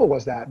kind of level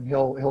was that? And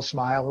he'll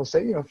smile. He'll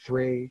say,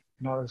 3,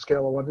 on a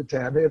scale of 1 to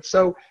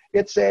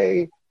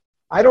 10.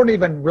 I don't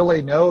even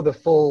really know the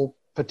full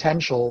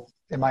potential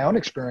in my own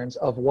experience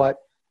of what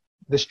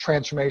this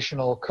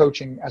transformational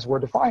coaching, as we're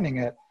defining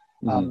it,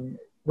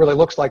 really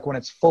looks like when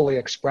it's fully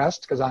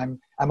expressed, because I'm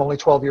only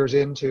 12 years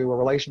into a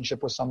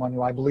relationship with someone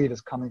who I believe is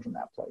coming from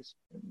that place.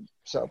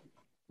 So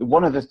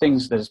one of the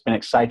things that has been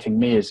exciting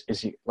me is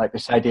like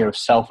this idea of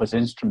self as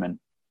instrument,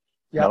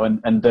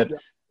 and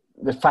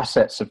the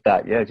facets of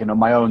that.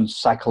 My own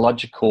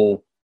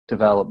psychological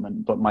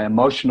development, but my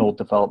emotional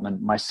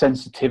development, my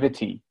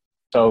sensitivity.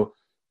 So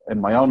in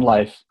my own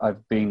life,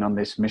 I've been on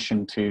this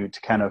mission to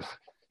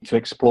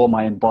explore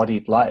my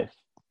embodied life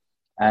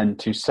and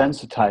to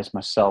sensitize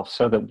myself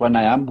so that when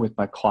I am with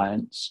my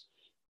clients,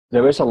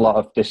 there is a lot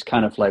of this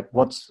kind of like,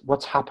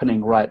 what's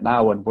happening right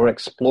now? And we're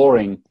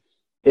exploring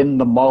in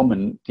the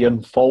moment, the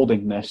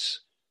unfoldingness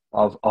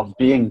of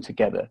being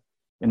together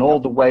in all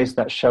the ways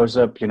that shows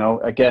up.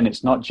 Again,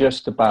 it's not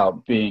just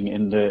about being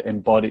in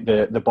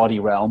the body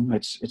realm.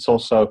 It's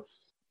also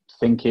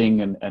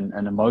thinking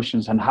and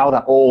emotions and how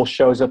that all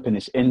shows up in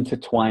this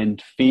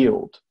intertwined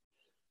field.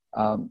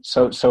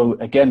 So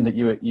again, that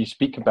you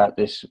speak about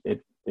this,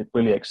 it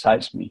really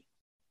excites me.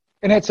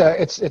 And it's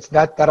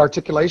that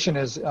articulation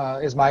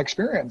is my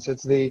experience.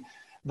 It's the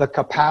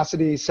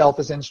capacity, self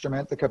as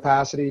instrument, the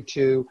capacity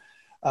to,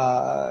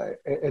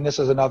 and this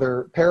is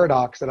another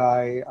paradox that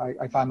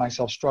I find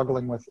myself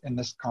struggling with in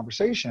this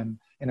conversation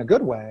in a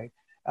good way.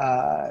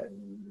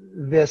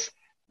 This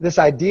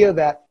idea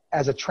that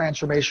as a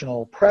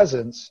transformational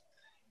presence,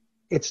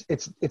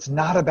 it's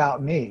not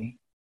about me.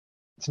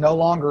 It's no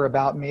longer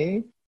about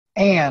me,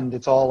 and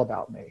it's all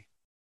about me.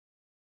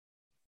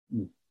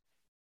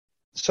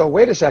 So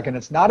wait a second,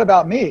 it's not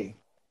about me,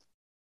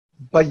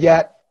 but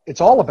yet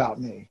it's all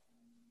about me.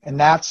 And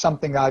that's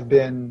something I've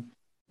been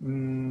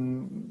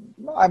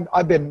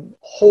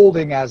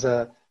holding as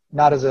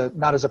not as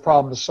a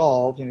problem to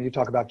solve. You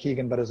talk about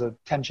Keegan, but as a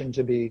tension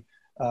to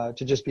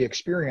just be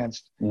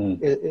experienced.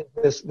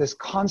 This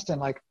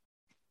constant, like,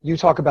 you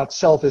talk about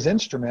self as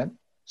instrument.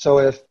 So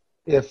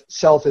if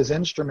self as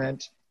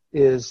instrument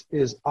is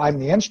I'm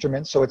the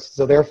instrument, so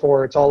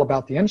therefore it's all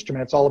about the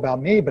instrument. It's all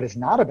about me, but it's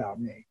not about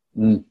me.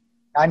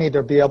 I need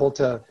to be able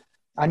to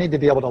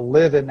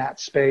live in that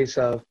space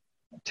of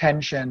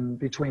tension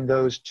between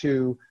those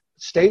two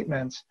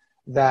statements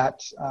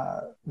that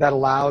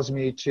allows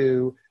me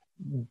to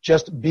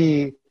just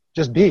be.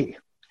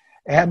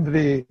 And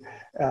the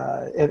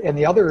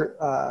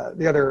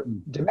other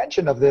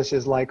dimension of this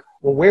is like,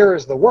 well, where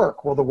is the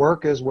work? Well, the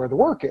work is where the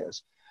work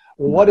is.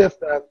 Well,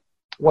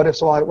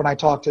 when I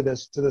talked to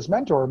this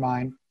mentor of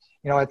mine,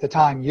 at the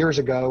time, years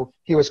ago,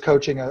 he was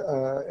coaching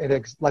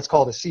let's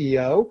call it a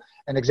CEO,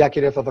 an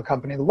executive of a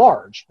company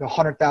large,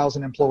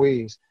 100,000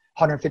 employees,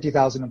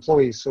 150,000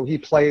 employees. So he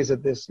plays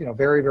at this,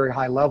 very, very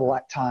high level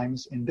at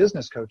times in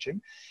business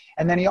coaching.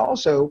 And then he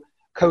also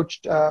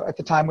coached, at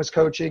the time was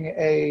coaching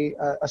a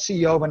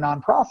CEO of a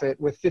nonprofit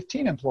with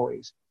 15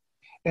 employees.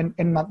 And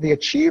the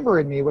achiever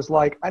in me was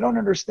like, I don't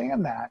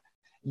understand that.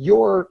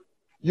 You're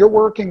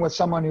working with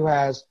someone who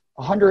has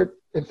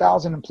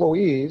 100,000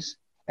 employees,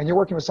 and you're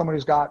working with someone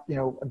who's got,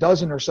 a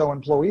dozen or so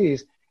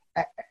employees.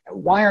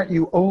 Why aren't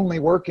you only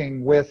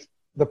working with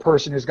the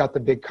person who's got the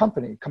big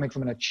company, coming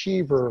from an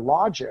achiever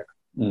logic?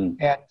 And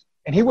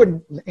he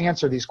wouldn't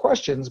answer these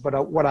questions,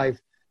 but what I've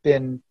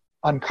been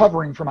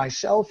uncovering for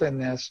myself in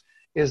this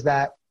is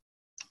that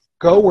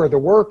go where the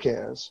work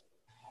is,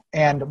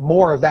 and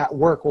more of that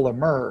work will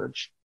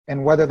emerge.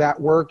 And whether that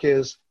work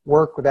is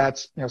work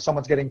that's,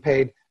 someone's getting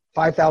paid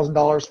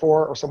 $5,000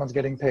 for, or someone's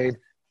getting paid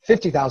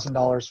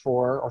 $50,000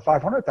 for, or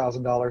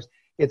 $500,000,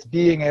 it's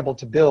being able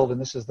to build,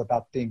 and this is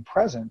about being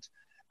present,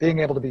 being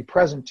able to be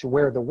present to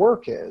where the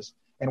work is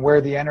and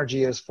where the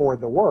energy is for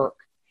the work,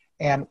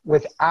 and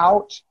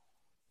without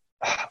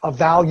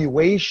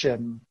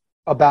evaluation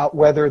about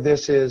whether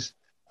this is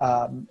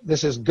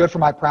good for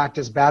my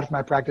practice, bad for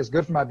my practice,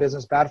 good for my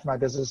business, bad for my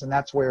business. And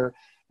that's where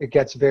it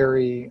gets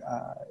very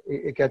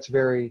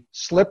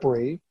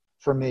slippery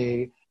for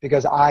me,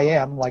 because I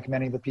am, like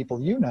many of the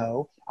people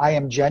I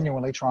am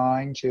genuinely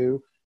trying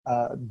to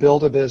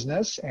build a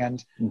business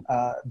and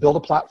build a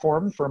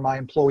platform for my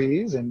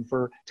employees and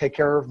take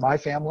care of my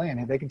family,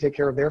 and they can take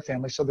care of their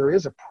family. So there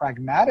is a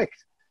pragmatic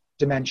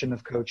dimension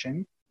of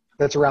coaching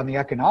that's around the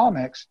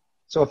economics.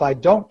 So if I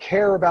don't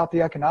care about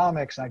the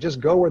economics and I just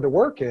go where the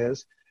work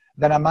is,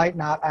 then I might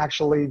not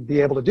actually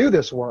be able to do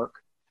this work.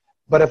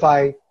 But if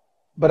I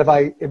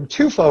am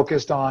too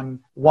focused on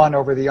one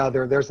over the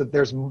other,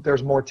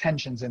 there's more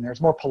tensions in there.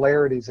 There's more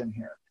polarities in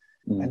here.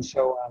 And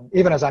so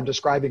even as I'm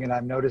describing it,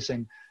 I'm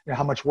noticing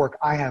how much work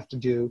I have to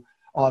do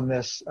on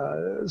this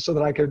so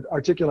that I could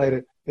articulate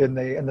it in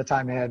the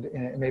time ahead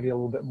in maybe a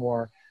little bit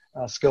more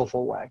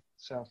skillful way.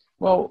 So,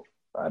 well,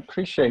 I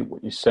appreciate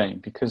what you're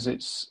saying, because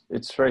it's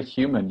very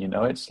human.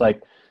 It's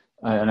like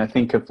And I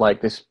think of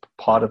like this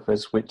part of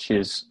us which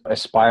is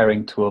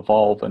aspiring to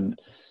evolve and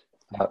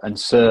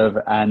serve,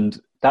 and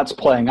that's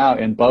playing out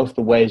in both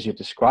the ways you're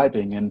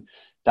describing, and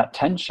that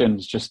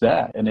tension's just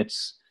there. And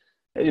it's,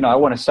 I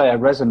want to say I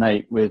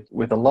resonate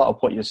with a lot of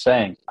what you're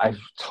saying. I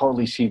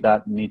totally see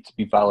that need to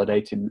be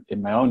validated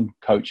in my own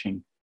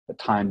coaching at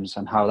times,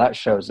 and how that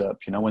shows up,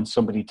 when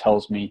somebody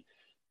tells me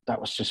that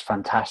was just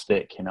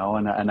fantastic, and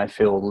I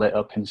feel lit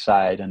up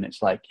inside, and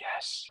it's like,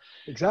 yes.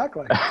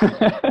 Exactly.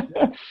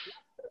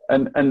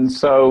 And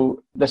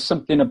so there's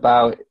something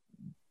about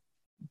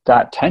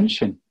that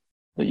tension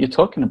that you're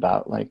talking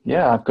about. Like,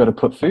 yeah, I've got to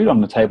put food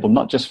on the table,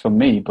 not just for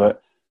me,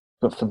 but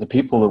for the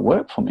people that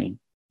work for me.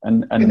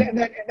 And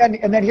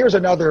then here's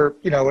another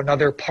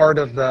part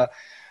of the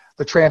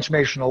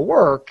transformational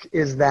work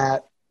is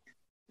that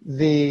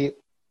the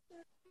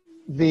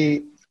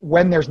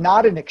when there's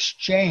not an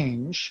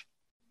exchange.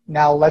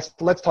 Now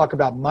let's talk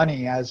about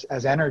money as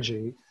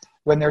energy.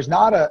 When there's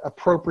not an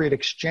appropriate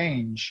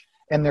exchange,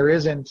 and there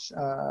isn't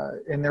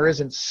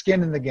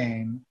skin in the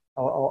game,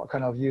 I'll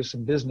kind of use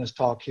some business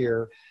talk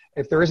here.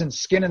 If there isn't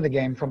skin in the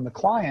game from the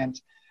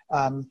client,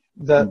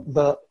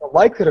 the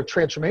likelihood of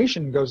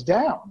transformation goes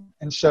down.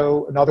 And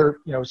so another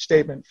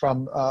statement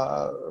from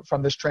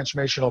this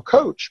transformational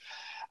coach,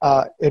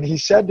 and he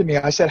said to me,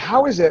 I said,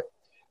 how is it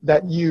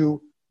that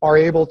you are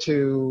able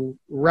to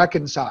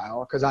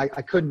reconcile? Because I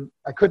couldn't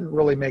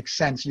really make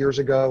sense years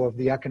ago of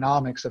the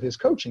economics of his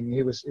coaching.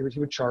 He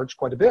would charge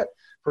quite a bit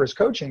for his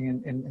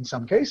coaching in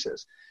some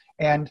cases,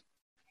 and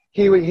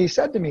he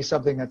said to me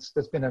something that's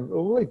been a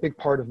really big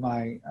part of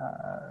my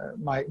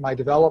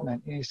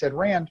development. And he said,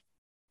 Rand,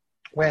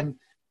 when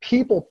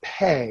people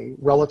pay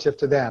relative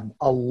to them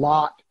a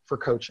lot for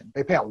coaching,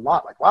 they pay a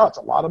lot. Like, wow, it's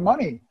a lot of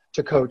money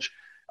to coach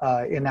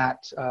in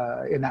that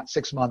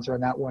 6 months or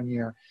in that 1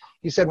 year.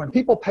 He said, when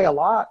people pay a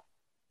lot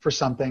for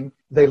something,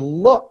 they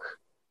look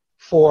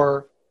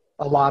for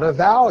a lot of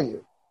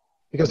value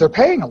because they're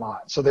paying a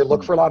lot. So they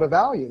look for a lot of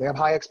value. They have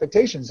high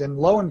expectations. And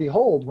lo and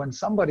behold, when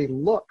somebody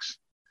looks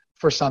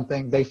for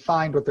something, they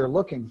find what they're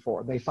looking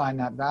for. They find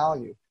that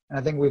value. And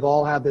I think we've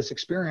all had this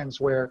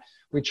experience where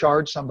we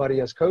charge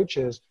somebody as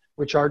coaches,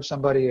 we charge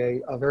somebody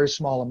a very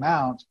small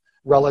amount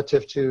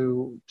relative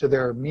to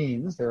their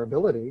means, their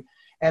ability.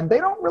 And they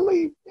don't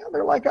really,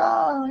 they're like,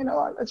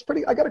 it's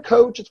pretty, I got a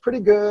coach, it's pretty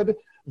good,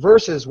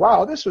 versus,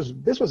 wow, this was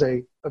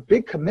a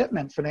big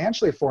commitment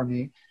financially for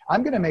me.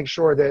 I'm going to make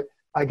sure that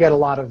I get a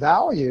lot of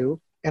value,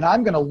 and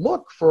I'm going to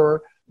look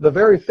for the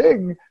very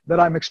thing that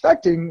I'm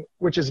expecting,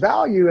 which is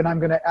value, and I'm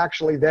going to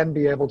actually then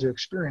be able to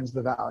experience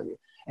the value.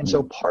 And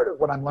so part of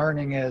what I'm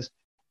learning is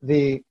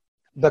the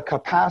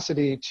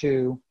capacity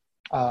to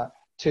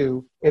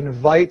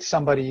invite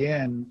somebody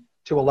in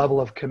to a level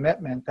of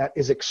commitment that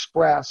is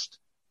expressed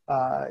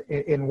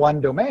in one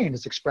domain,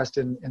 is expressed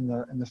in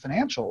the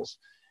financials.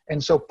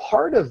 And so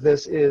part of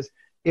this is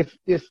if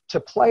to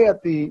play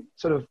at the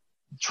sort of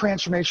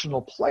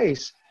transformational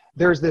place,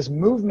 there's this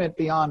movement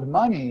beyond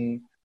money,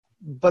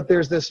 but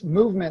there's this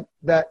movement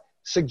that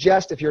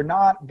suggests if you're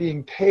not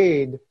being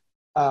paid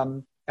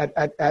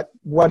at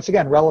once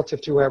again,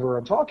 relative to whoever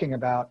I'm talking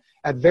about,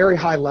 at very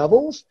high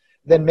levels,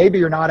 then maybe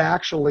you're not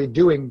actually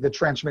doing the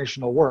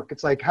transformational work.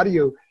 It's like, how do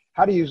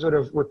you sort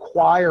of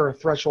require a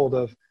threshold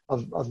of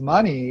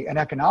money and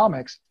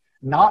economics,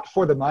 not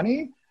for the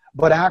money,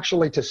 but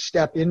actually to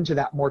step into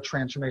that more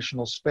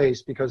transformational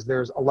space because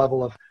there's a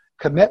level of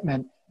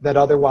commitment that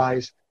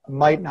otherwise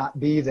might not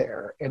be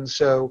there. And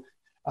so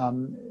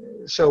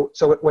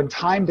when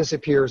time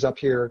disappears up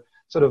here,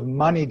 sort of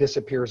money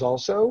disappears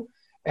also,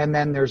 and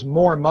then there's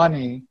more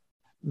money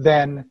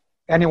than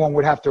anyone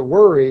would have to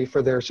worry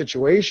for their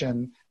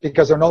situation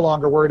because they're no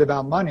longer worried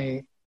about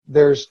money.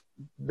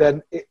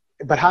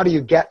 But how do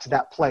you get to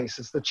that place?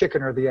 It's the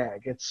chicken or the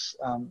egg. It's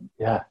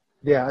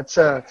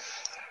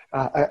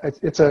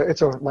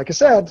like I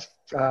said,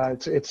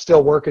 it's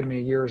still working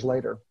me years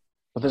later.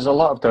 But there's a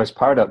lot of those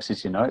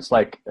paradoxes, It's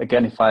like,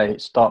 again, if I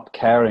stop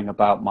caring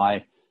about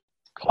my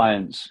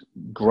clients'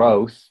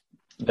 growth,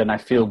 then I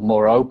feel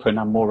more open,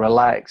 I'm more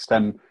relaxed,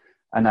 and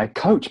I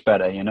coach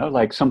better,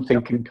 like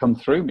something can come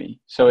through me.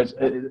 So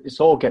it's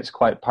all gets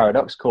quite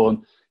paradoxical.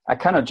 And I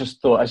kind of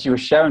just thought, as you were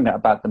sharing that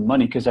about the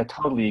money, because I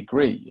totally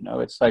agree,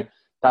 it's like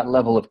that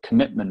level of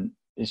commitment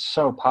is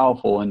so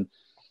powerful. And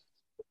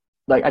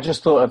like, I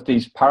just thought of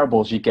these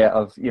parables you get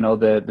of,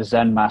 the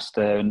Zen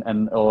master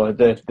or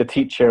the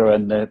teacher,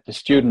 and the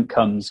student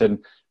comes and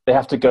they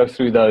have to go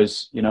through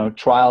those,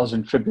 trials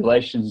and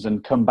tribulations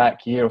and come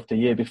back year after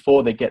year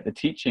before they get the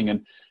teaching.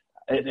 And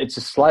it's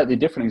a slightly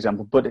different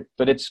example, but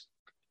it's,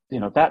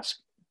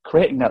 that's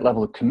creating that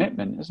level of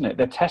commitment, isn't it?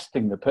 They're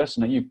testing the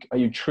person. Are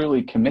you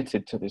truly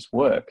committed to this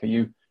work? Are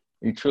you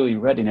truly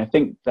ready? And I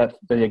think that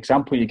the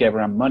example you gave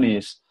around money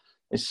is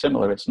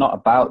similar. It's not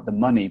about the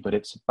money, but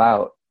it's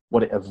about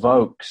what it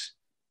evokes,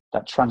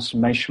 that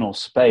transformational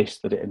space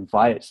that it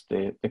invites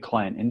the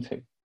client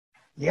into.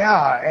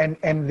 Yeah,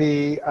 and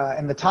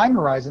the time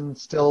horizon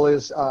still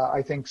is,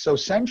 I think, so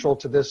central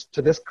to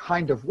this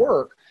kind of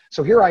work.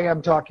 So here I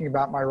am talking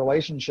about my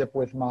relationship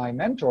with my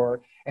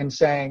mentor and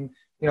saying,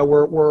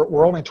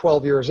 we're only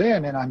 12 years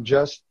in, and I'm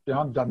just,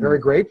 I'm very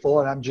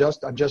grateful, and I'm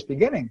just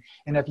beginning.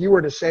 And if you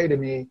were to say to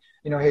me,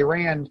 hey,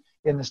 Rand,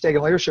 in the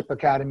Stagen Leadership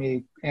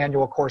Academy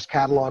annual course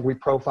catalog, we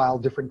profile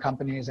different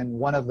companies, and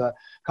one of the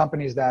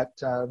companies that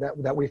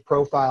we've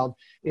profiled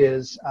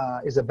is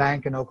a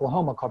bank in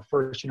Oklahoma called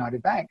First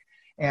United Bank.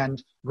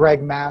 And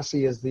Greg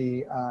Massey is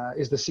the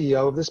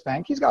CEO of this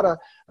bank. He's got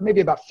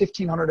maybe about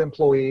 1,500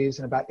 employees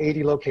and about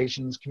 80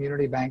 locations,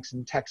 community banks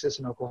in Texas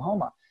and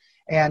Oklahoma.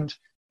 And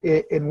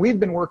we've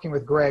been working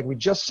with Greg. We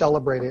just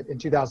celebrated in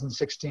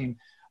 2016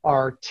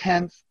 our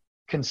 10th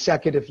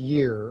consecutive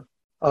year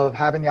of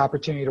having the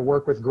opportunity to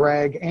work with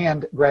Greg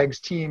and Greg's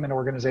team and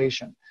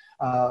organization.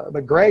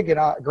 But Greg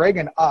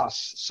and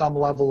us, some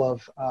level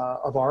of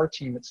our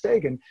team at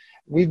Stagen,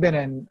 we've been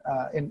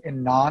in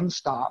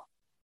nonstop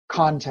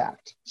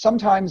contact.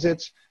 Sometimes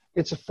it's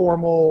a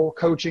formal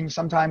coaching.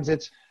 Sometimes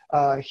it's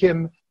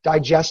him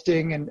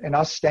digesting and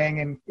us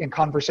staying in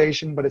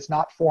conversation, but it's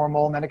not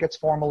formal, and then it gets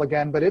formal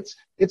again. But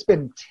it's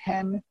been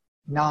 10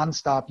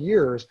 nonstop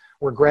years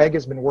where Greg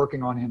has been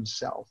working on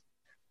himself.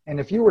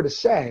 And if you were to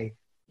say,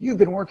 you've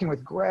been working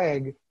with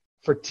Greg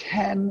for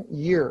 10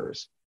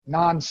 years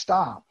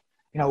nonstop,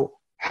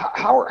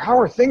 how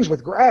are things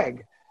with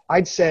Greg?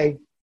 I'd say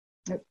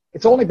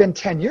it's only been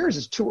 10 years.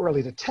 It's too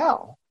early to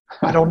tell.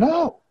 I don't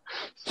know.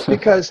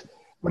 Because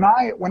when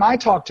I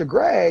talked to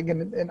Greg,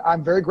 and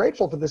I'm very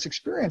grateful for this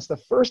experience, the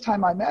first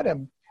time I met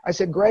him, I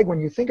said, Greg, when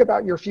you think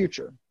about your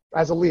future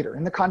as a leader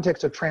in the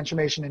context of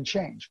transformation and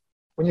change,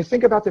 when you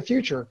think about the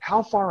future,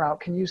 how far out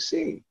can you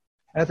see?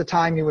 And at the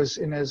time, he was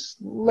in his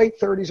late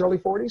 30s, early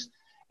 40s.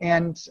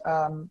 And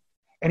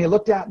he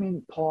looked at me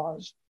and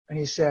paused, and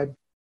he said,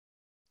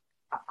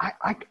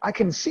 I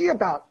can see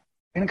about,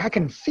 and I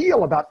can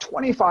feel about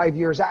 25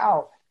 years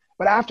out,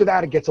 but after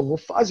that, it gets a little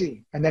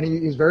fuzzy. And then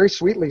he very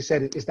sweetly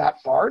said, is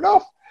that far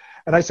enough?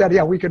 And I said,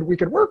 yeah, we could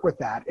work with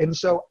that. And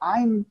so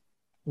I'm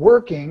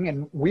working,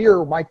 and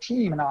my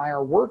team and I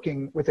are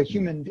working with a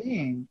human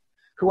being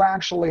who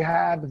actually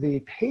had the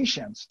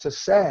patience to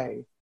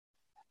say,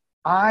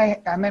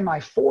 I'm in my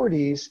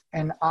 40s,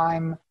 and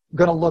I'm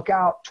going to look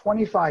out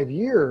 25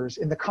 years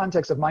in the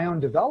context of my own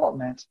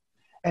development.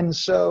 And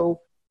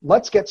so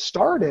let's get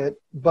started.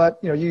 But,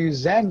 you use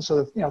Zen.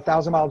 So,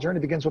 1,000-mile journey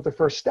begins with the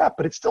first step,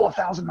 but it's still a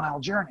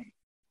 1,000-mile journey.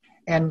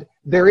 And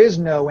there is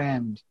no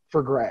end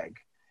for Greg.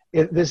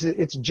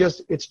 It's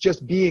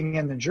just being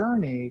in the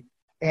journey.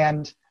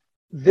 And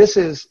this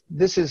is,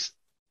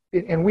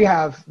 and we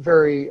have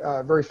very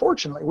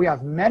fortunately, we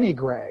have many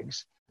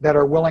Gregs that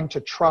are willing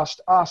to trust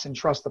us and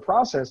trust the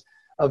process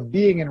of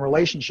being in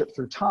relationship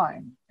through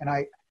time. And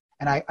I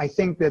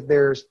think that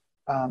there's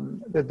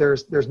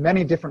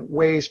many different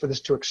ways for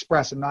this to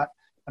express. I'm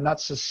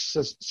not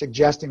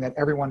suggesting that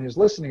everyone who's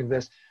listening to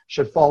this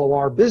should follow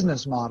our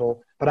business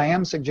model, but I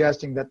am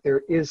suggesting that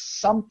there is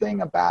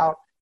something about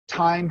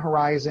time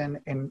horizon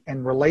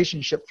and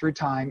relationship through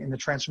time in the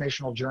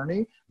transformational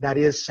journey that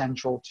is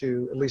central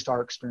to at least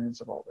our experience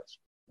of all this.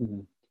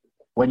 Mm-hmm.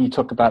 When you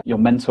talk about your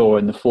mentor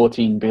in the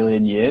 14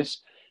 billion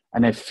years,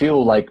 and I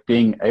feel like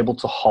being able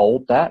to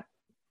hold that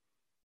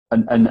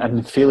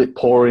and feel it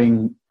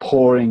pouring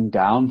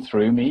down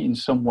through me in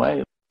some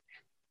way,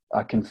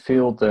 I can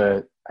feel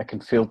the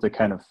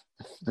kind of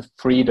the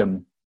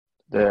freedom,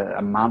 the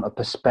amount of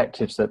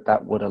perspectives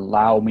that would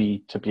allow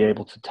me to be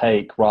able to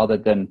take, rather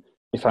than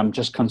if I'm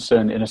just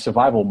concerned in a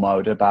survival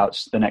mode about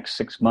the next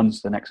 6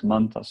 months, the next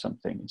month or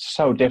something. It's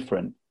so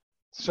different.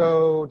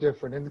 So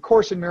different. And the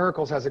Course in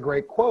Miracles has a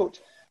great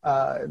quote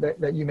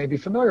that you may be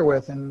familiar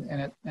with,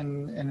 and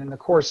the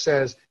Course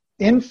says,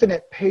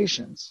 infinite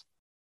patience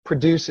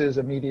produces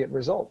immediate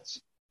results.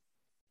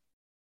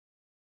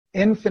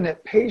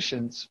 Infinite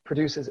patience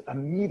produces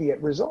immediate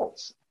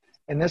results.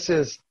 And this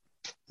is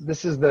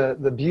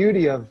the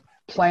beauty of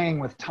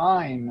playing with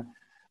time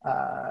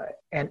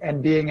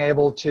and being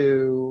able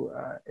to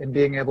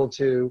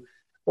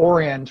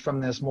orient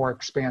from this more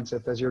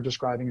expansive, as you're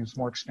describing, this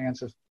more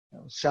expansive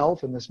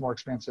self and this more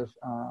expansive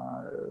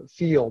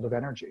field of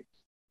energy.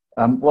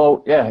 I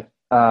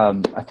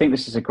think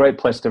this is a great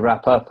place to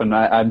wrap up, and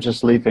I'm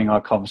just leaving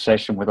our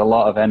conversation with a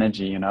lot of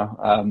energy,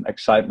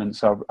 excitement.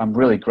 So I'm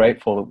really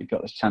grateful that we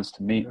got this chance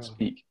to meet and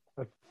speak.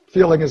 The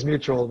feeling is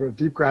mutual.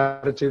 Deep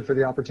gratitude for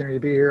the opportunity to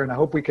be here, and I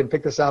hope we can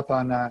pick this up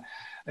on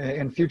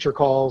in future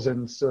calls,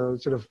 and so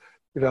sort of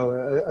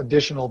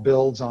additional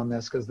builds on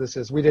this,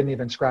 because we didn't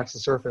even scratch the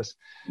surface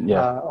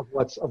of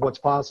what's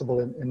possible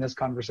in this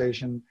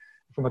conversation,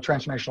 from a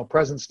transformational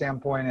presence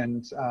standpoint,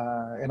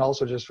 and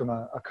also just from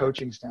a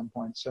coaching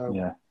standpoint. So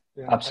yeah,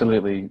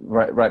 absolutely,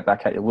 right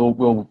back at you.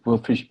 We'll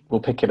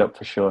pick it up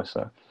for sure.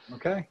 So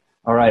okay,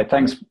 all right.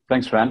 Thanks,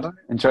 Rand.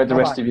 Enjoy the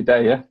rest of your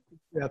day. Yeah.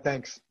 Yeah.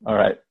 Thanks. All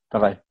right.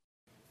 Bye.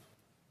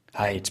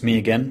 Hi, it's me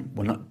again.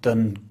 We're not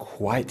done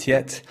quite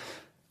yet.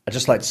 I'd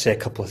just like to say a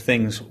couple of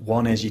things.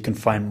 One is you can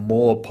find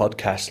more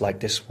podcasts like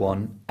this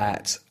one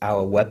at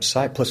our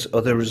website, plus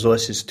other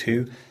resources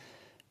too,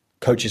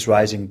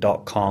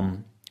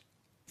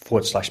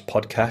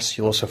 coachesrising.com/podcast.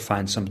 You'll also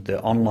find some of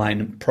the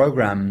online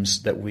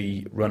programs that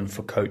we run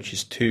for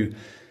coaches too.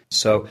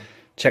 So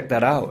check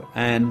that out.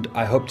 And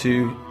I hope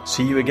to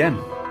see you again.